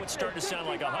go, it's starting to sound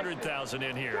like 100,000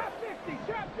 in here. Trap 60,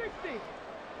 trap 60.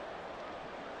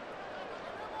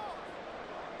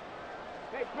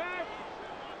 Hey, pass.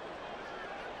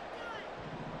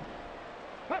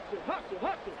 Hustle, hustle,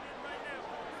 hustle.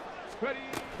 Ready.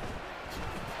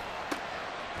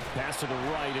 Pass to the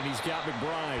right, and he's got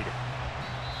McBride.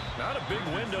 Not a big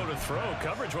window to throw.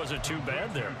 Coverage wasn't too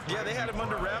bad there. Yeah, they had him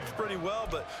under wraps pretty well,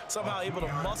 but somehow able to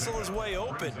muscle his way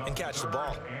open and catch the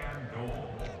ball.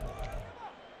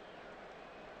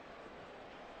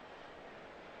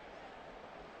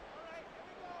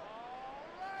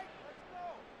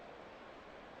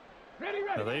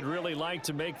 Now, they'd really like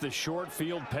to make the short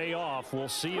field pay off. We'll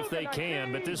see if they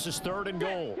can, but this is third and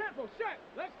goal. Set.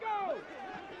 Let's go.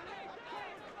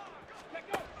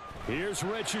 Here's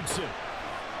Richardson.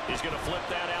 He's going to flip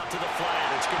that out to the flat.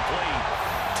 It's complete.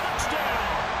 Touchdown!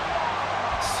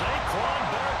 Saquon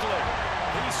Barkley.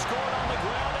 He scored on the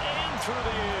ground and through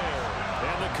the air.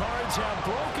 And the Cards have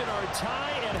broken our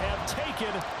tie and have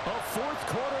taken a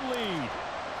fourth-quarter lead.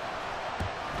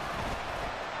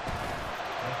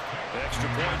 Extra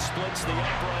point splits the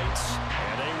uprights,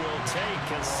 and they will take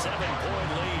a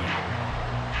 7-point lead.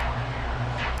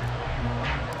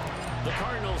 The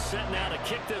Cardinals set now to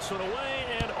kick this one away,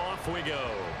 and off we go.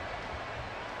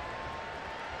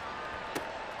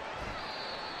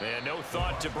 And no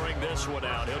thought to bring this one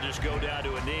out. He'll just go down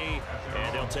to a knee,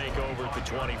 and he'll take over at the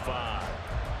 25.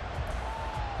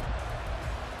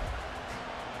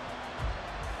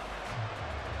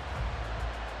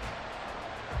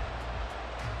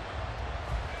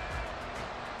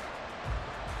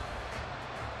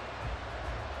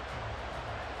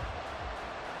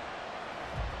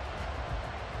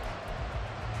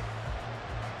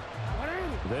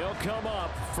 They'll come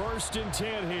up first and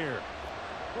 10 here.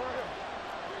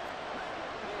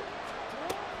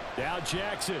 Now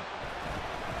Jackson.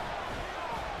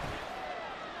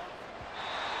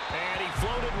 And he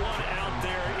floated one out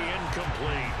there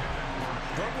incomplete.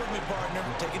 Work with me, partner.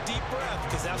 Take a deep breath,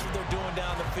 because that's what they're doing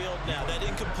down the field now. That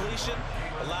incompletion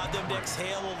allowed them to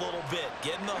exhale a little bit.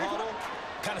 Get in the huddle,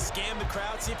 kind of scan the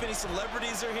crowd, see if any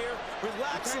celebrities are here.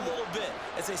 Relax a little bit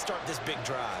as they start this big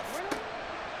drive.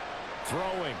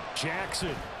 Throwing,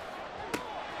 Jackson.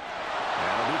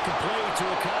 That'll be complete to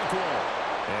Okonkwo.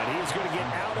 And he's going to get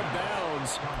out of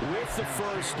bounds with the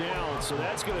first down. So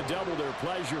that's going to double their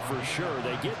pleasure for sure.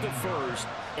 They get the first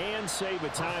and save a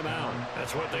timeout.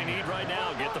 That's what they need right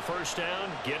now. Get the first down,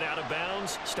 get out of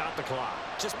bounds, stop the clock.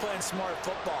 Just playing smart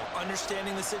football,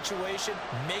 understanding the situation,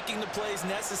 making the plays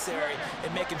necessary,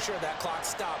 and making sure that clock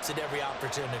stops at every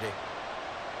opportunity.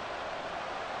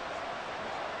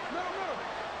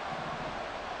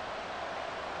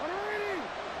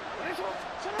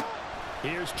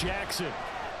 Here's Jackson.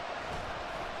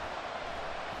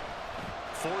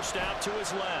 Forced out to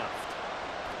his left.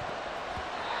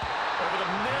 Over the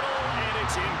middle, and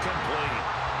it's incomplete.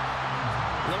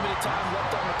 Limited time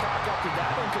left on the clock after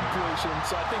that incompletion,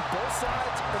 so I think both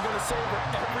sides are going to savor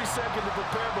every second to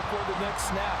prepare before the next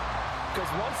snap. Because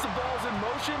once the ball's in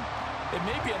motion, it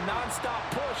may be a non-stop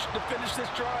push to finish this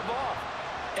drive off.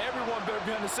 Everyone better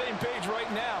be on the same page right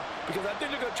now, because I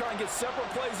think they're going to try and get several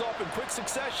plays off in quick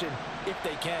succession if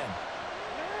they can.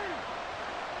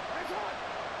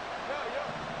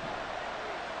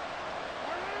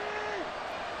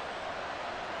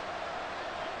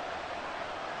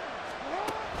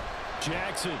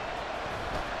 Jackson.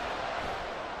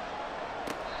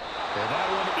 And that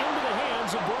one into the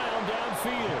hands of Brown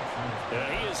downfield.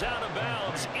 And he is out of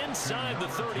bounds inside the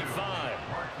 35.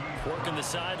 Working the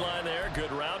sideline there.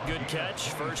 Good route, good catch.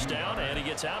 First down, and he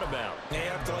gets out of bounds. Now you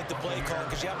have to like the play call,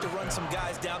 because you have to run some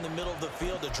guys down the middle of the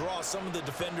field to draw some of the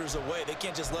defenders away. They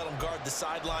can't just let them guard the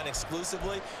sideline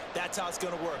exclusively. That's how it's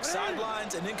going to work.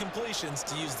 Sidelines and incompletions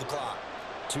to use the clock.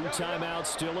 2 timeouts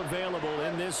still available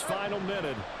in this final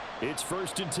minute. It's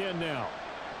first and 10 now.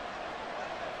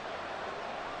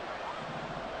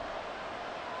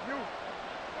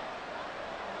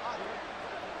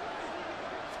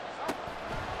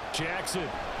 Jackson.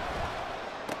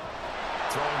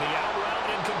 Throwing the out route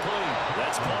incomplete.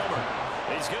 That's Palmer.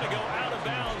 He's going to go out of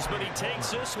bounds, but he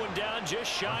takes this one down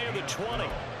just shy of the 20.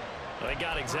 They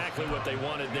got exactly what they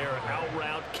wanted there. Out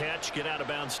route, catch, get out of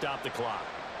bounds, stop the clock.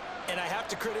 And I have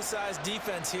to criticize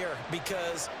defense here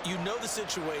because you know the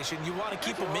situation. You want to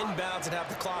keep them inbounds and have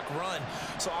the clock run.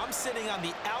 So I'm sitting on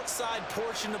the outside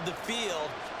portion of the field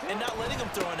and not letting them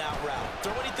throw an out route.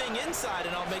 Throw anything inside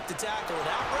and I'll make the tackle. An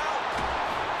out route?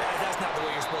 That's not the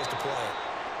way you're supposed to play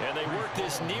it. And they work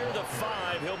this near the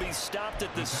 5. He'll be stopped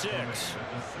at the 6.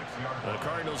 The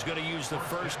Cardinals going to use the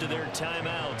first of their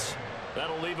timeouts.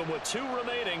 That'll leave them with 2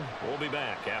 remaining. We'll be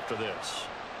back after this.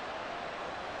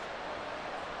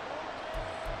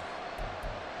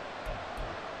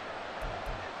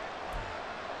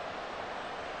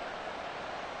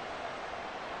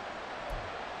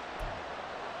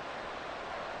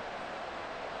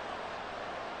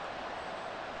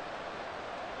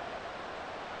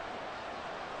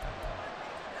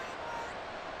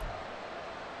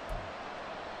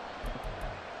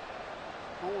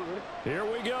 Here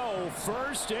we go,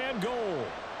 first and goal.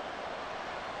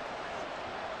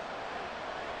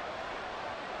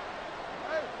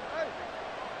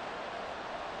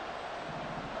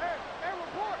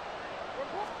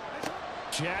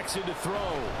 Jackson to throw.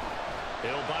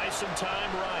 He'll buy some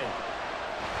time right.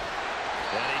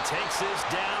 And he takes this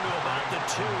down to about the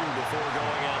 2 before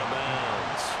going out of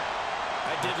bounds.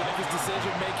 I did like his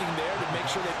decision-making there to make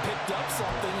sure they picked up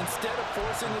something instead of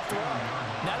forcing the throw.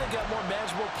 Now they got more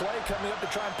manageable play coming up to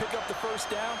try and pick up the first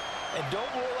down. And don't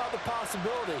rule out the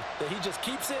possibility that he just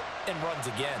keeps it and runs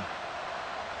again.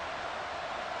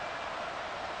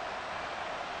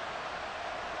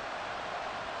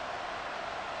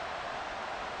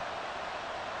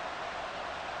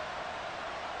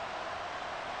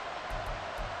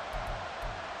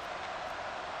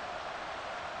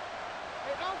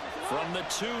 From the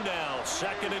 2 now,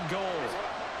 second and goal.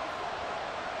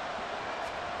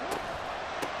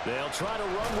 They'll try to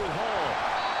run with Hall.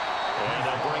 And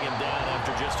they'll bring him down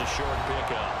after just a short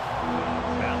pickup.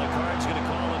 Now the Cards going to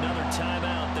call another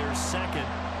timeout, their second.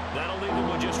 That'll leave them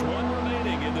with just 1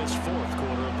 remaining in this 4th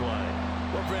quarter of play.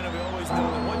 Well, Brandon, we always know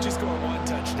that once you score 1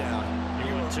 touchdown,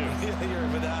 you're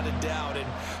without a doubt. And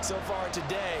so far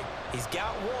today, he's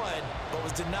got 1, but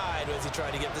was denied as he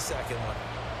tried to get the second one.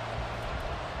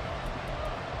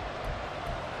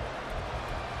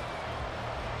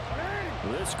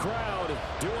 This crowd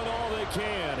doing all they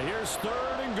can. Here's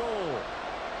 3rd and goal.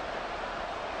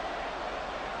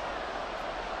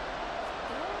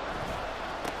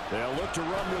 They'll look to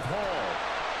run with Hall.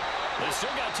 They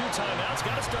still got 2 timeouts.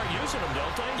 Got to start using them,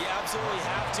 don't they? You absolutely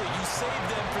have to. You save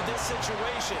them for this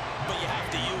situation, but you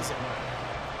have to use them.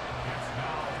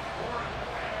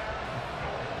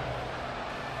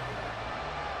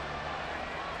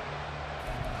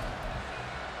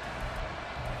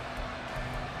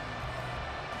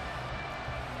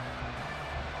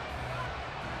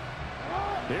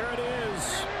 Here it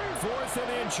is, 4th and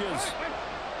inches.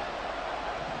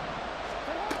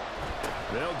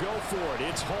 They'll go for it.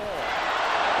 It's Hall.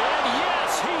 And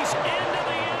yes, he's into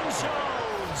the end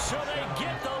zone. So they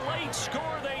get the late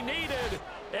score they needed.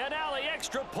 And now the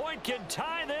extra point can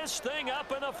tie this thing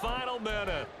up in the final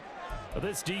minute.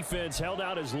 This defense held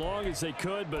out as long as they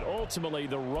could, but ultimately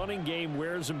the running game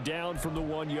wears them down from the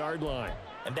 1-yard line.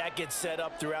 And that gets set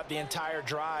up throughout the entire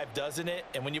drive, doesn't it?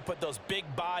 And when you put those big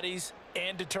bodies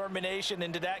and determination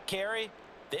into that carry,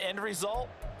 the end result,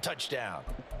 touchdown.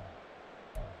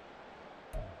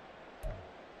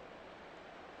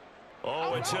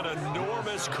 Oh, it's an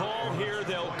enormous call here.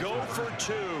 They'll go for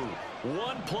 2.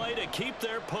 1 play to keep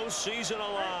their postseason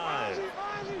alive.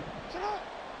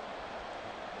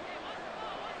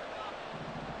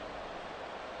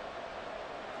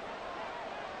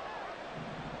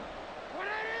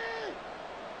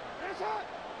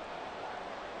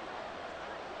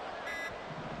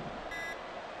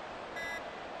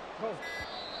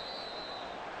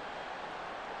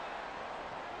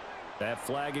 That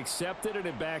flag accepted, and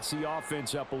it backs the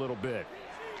offense up a little bit.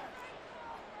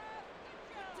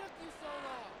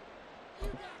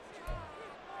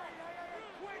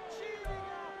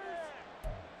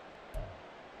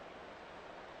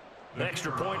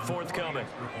 Extra point forthcoming.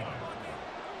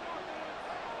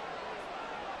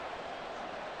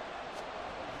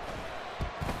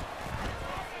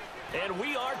 And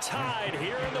we are tied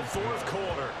here in the 4th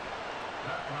quarter.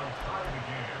 That will tie the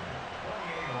game.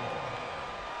 28-all.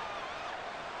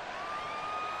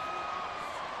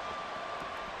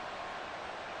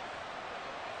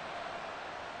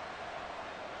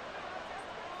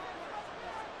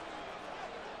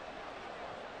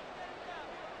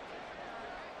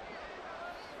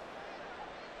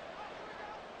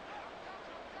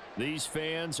 These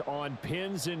fans on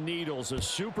pins and needles. A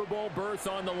Super Bowl berth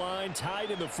on the line, tied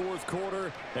in the fourth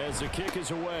quarter as the kick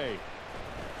is away.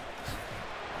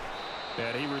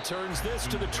 And he returns this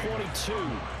to the 22. The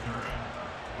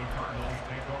Cardinals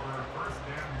take over first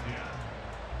and 10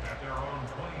 at their own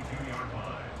 22-yard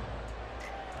line.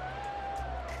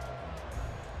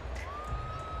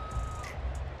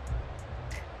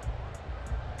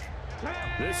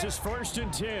 This is first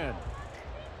and 10.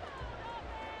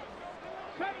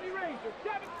 70 Rangers,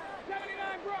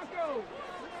 79 Broncos.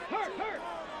 Hurt.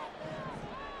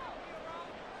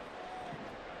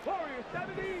 Warriors,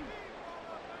 70.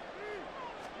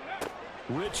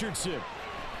 Richardson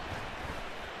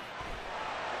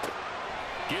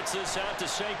gets this out to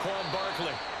Saquon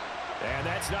Barkley. And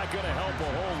that's not going to help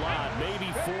a whole lot.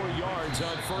 Maybe 4 yards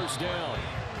on first down.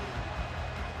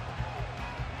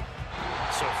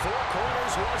 So 4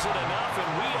 quarters wasn't enough,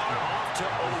 and we are off to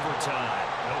overtime.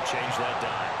 Don't change that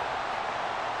dime.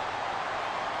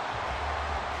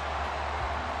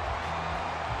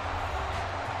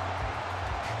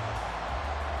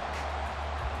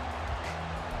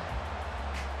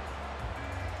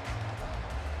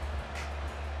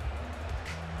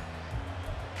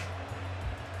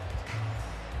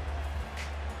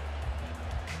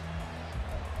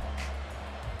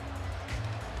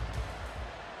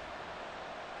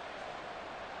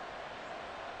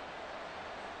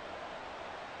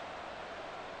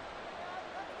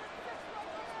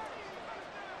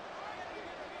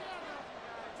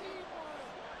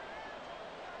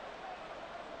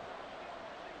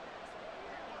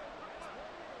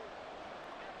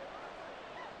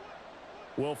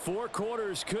 Well, 4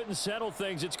 quarters couldn't settle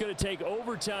things. It's going to take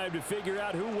overtime to figure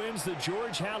out who wins the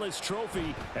George Halas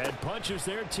Trophy and punches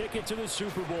their ticket to the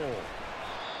Super Bowl.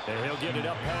 And he'll get it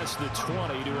up past the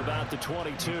 20 to about the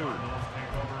 22. Take over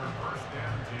first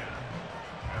and 10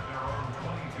 at their own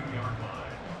 22-yard line.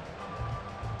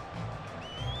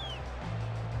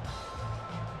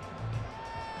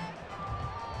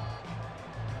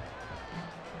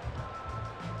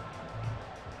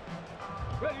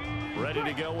 Ready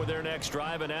to go with their next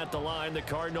drive, and at the line, the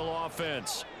Cardinal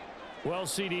offense. Well,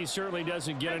 CD certainly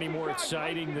doesn't get any more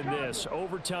exciting than this.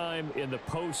 Overtime in the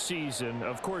postseason.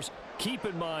 Of course, keep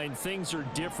in mind things are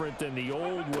different than the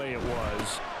old way it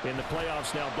was. In the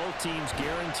playoffs now, both teams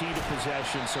guaranteed a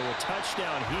possession, so a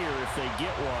touchdown here, if they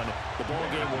get one, the ball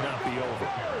game will not be over.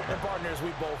 And partners, we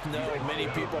both know many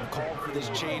people have called for this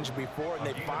change before, and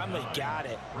they finally got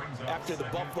it. After the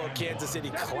Buffalo-Kansas City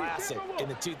Classic in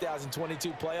the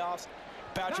 2022 playoffs,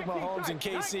 Patrick Mahomes and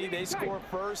KC, they score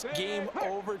first, game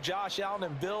over. Josh Allen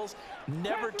and Bills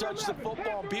never touched the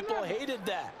football, and people hated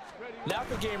that. Now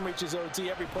if the game reaches OT,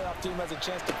 every playoff team has a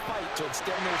chance to fight to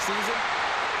extend their season.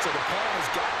 So the plan has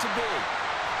got to be,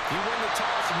 you win the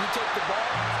toss and you take the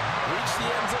ball, reach the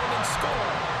end zone and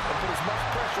score, and put as much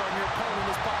pressure on your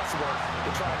opponent as possible to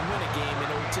try and win a game in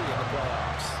OT in the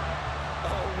playoffs.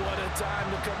 Oh, what a time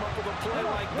to come up with a play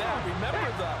like that. Remember,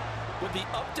 though, with the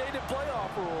updated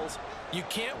playoff rules, you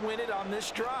can't win it on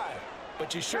this drive,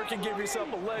 but you sure can give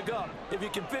yourself a leg up if you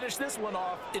can finish this one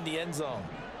off in the end zone.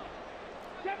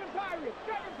 7 Pirates,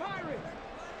 7 Pirates.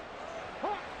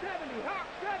 Hawk 70, Hawk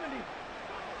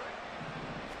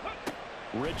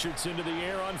 70. Richardson to the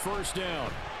air on first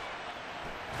down.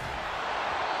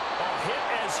 A hit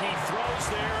as he throws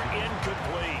there,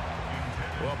 incomplete.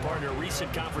 Well, partner,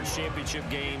 recent conference championship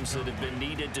games that have been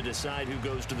needed to decide who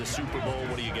goes to the Super Bowl.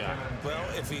 What do you got? Well,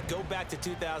 if we go back to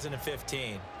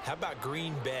 2015, how about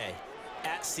Green Bay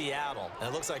at Seattle? And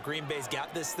it looks like Green Bay's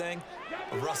got this thing.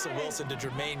 Russell Wilson to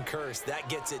Jermaine Kearse, that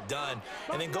gets it done.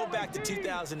 And then go back to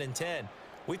 2010.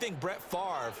 We think Brett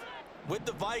Favre with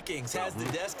the Vikings has the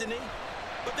destiny,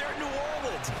 but they're in New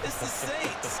Orleans. It's the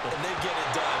Saints. And they get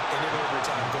it done. And in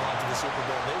overtime, go on to the Super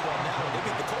Bowl. They won that one. They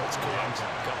beat the Colts, correct?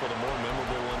 A couple of the more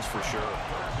memorable ones for sure.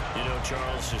 You know,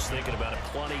 Charles, just thinking about it,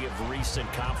 plenty of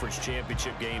recent conference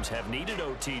championship games have needed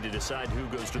OT to decide who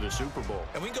goes to the Super Bowl.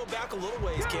 And we can go back a little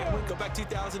ways, can't we? Go back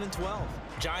 2012.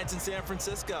 Giants in San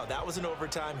Francisco. That was an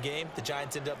overtime game. The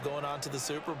Giants ended up going on to the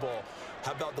Super Bowl.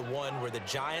 How about the one where the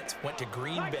Giants went to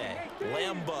Green Bay,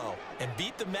 Lambeau, and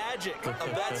beat the Magic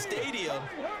of that stadium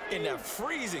in that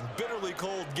freezing, bitterly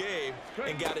cold game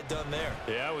and got it done there?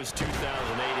 Yeah, it was 2008.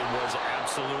 It was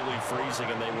absolutely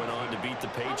freezing, and they went on to beat the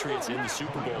Patriots in the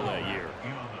Super Bowl that year.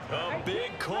 A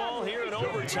big call here in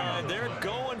overtime. They're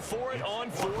going for it on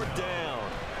 4th down.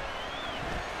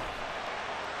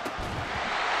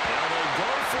 Now they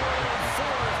go for it on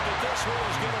 4th, but this one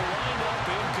is going to wind up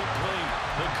incomplete.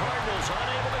 The Cardinals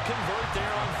unable to convert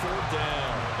there on 4th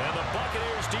down. And the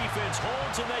Buccaneers defense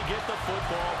holds, and they get the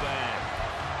football back.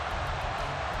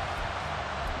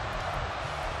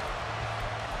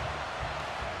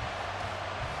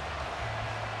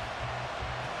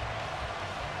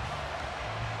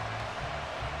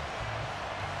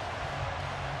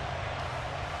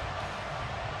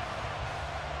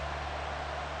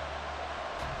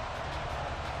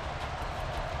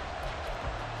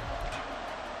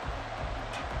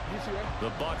 The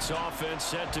Bucs offense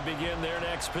set to begin their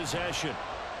next possession.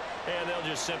 And they'll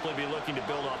just simply be looking to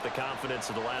build off the confidence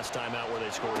of the last time out where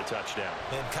they scored a touchdown.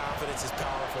 And confidence is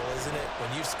powerful, isn't it? When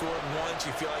you've scored once,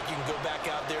 you feel like you can go back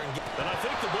out there and get... And I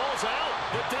think the ball's out,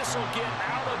 but this will get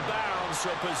out of bounds, so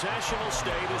possession will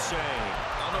stay the same.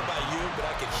 I don't know about you, but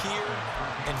I could hear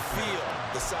and feel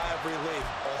the sigh of relief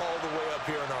all the way up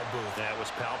here in our booth. That was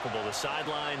palpable. The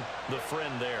sideline, the friend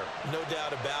there. No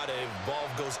doubt about it. Ball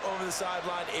goes over the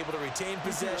sideline, able to retain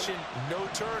possession, no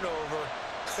turnover.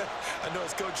 I know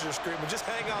his coaches are screaming, just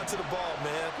hang on to the ball,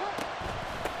 man.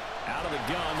 Out of the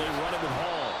gun, they run it with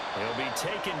Hall. He'll be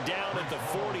taken down at the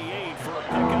 48 for a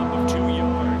pickup of 2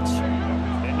 yards.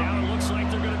 And now it looks like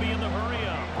they're going to be in the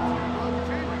hurry-up.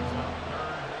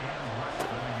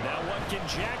 Now what can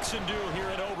Jackson do here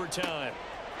in overtime?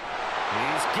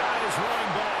 He's got his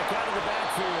running back out of the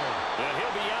backfield. And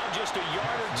he'll be out just a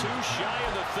yard or 2 shy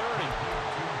of the 30.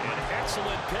 An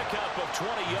excellent pickup of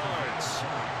 20 yards.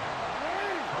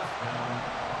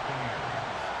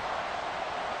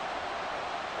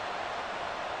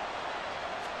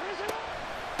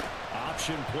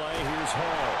 Option play, here's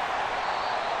Hall.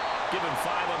 Give him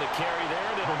 5 on the carry there,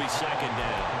 and it'll be second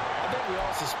down. I think we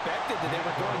all suspected that they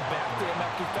were going back to him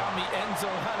after he found the end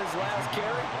zone on his last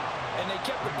carry, and they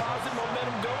kept the positive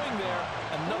momentum going there.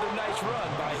 Another nice run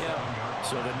by him.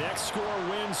 So the next score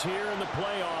wins here in the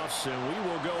playoffs, and we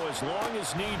will go as long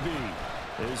as need be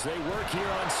as they work here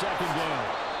on second down.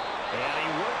 And he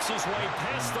works his way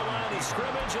past the line of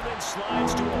scrimmage and then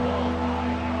slides to a hole.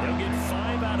 He'll get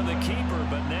 5 out of the keeper,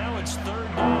 but now it's third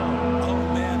down. Oh,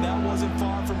 man, that wasn't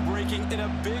far from breaking in a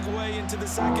big way into the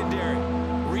secondary.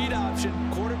 Read option,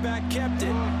 quarterback kept it,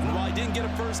 and while he didn't get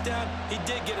a first down, he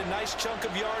did get a nice chunk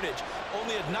of yardage.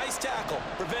 Only a nice tackle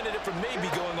prevented it from maybe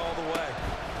going all the way.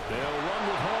 They'll run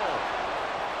with Hall.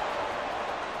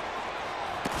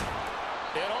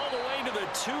 And all the way to the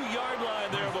 2-yard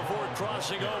line there before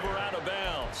crossing over out of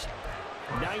bounds.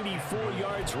 94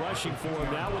 yards rushing for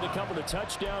him now with a couple of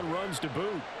touchdown runs to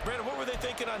boot. Brandon, what were they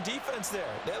thinking on defense there?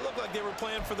 That looked like they were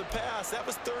playing for the pass. That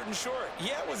was 3rd and short.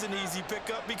 Yeah, it was an easy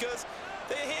pickup because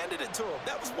they handed it to him.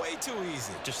 That was way too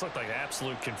easy. Just looked like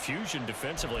absolute confusion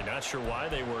defensively. Not sure why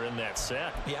they were in that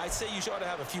set. Yeah, I'd say you ought to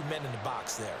have a few men in the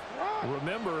box there.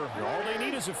 Remember, all they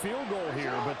need is a field goal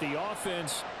here, but the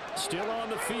offense still on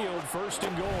the field, 1st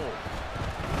and goal.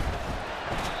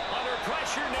 Under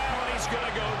pressure now, and he's going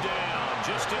to go down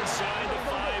just inside the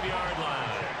 5-yard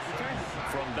line.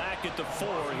 From back at the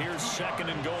 4, here's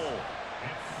 2nd and goal.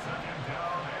 It's 2nd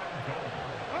down and goal.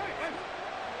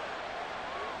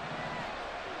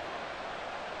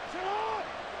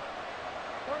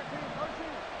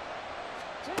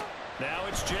 Now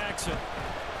it's Jackson.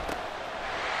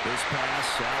 This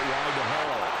pass out wide to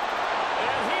Hall.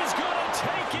 And he's going to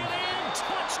take it in.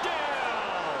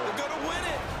 Touchdown! They're going to win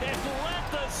it. And let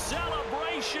the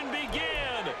celebration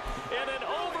begin. In an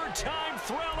overtime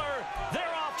thriller,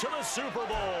 they're off to the Super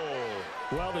Bowl.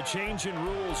 Well, the change in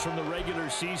rules from the regular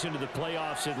season to the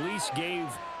playoffs at least gave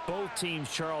both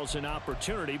teams, Charles, an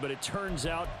opportunity, but it turns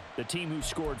out the team who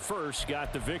scored first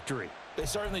got the victory. They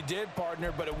certainly did,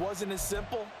 partner, but it wasn't as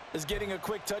simple as getting a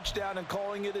quick touchdown and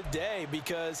calling it a day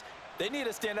because they need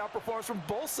a standout performance from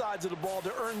both sides of the ball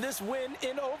to earn this win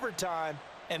in overtime,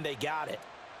 and they got it.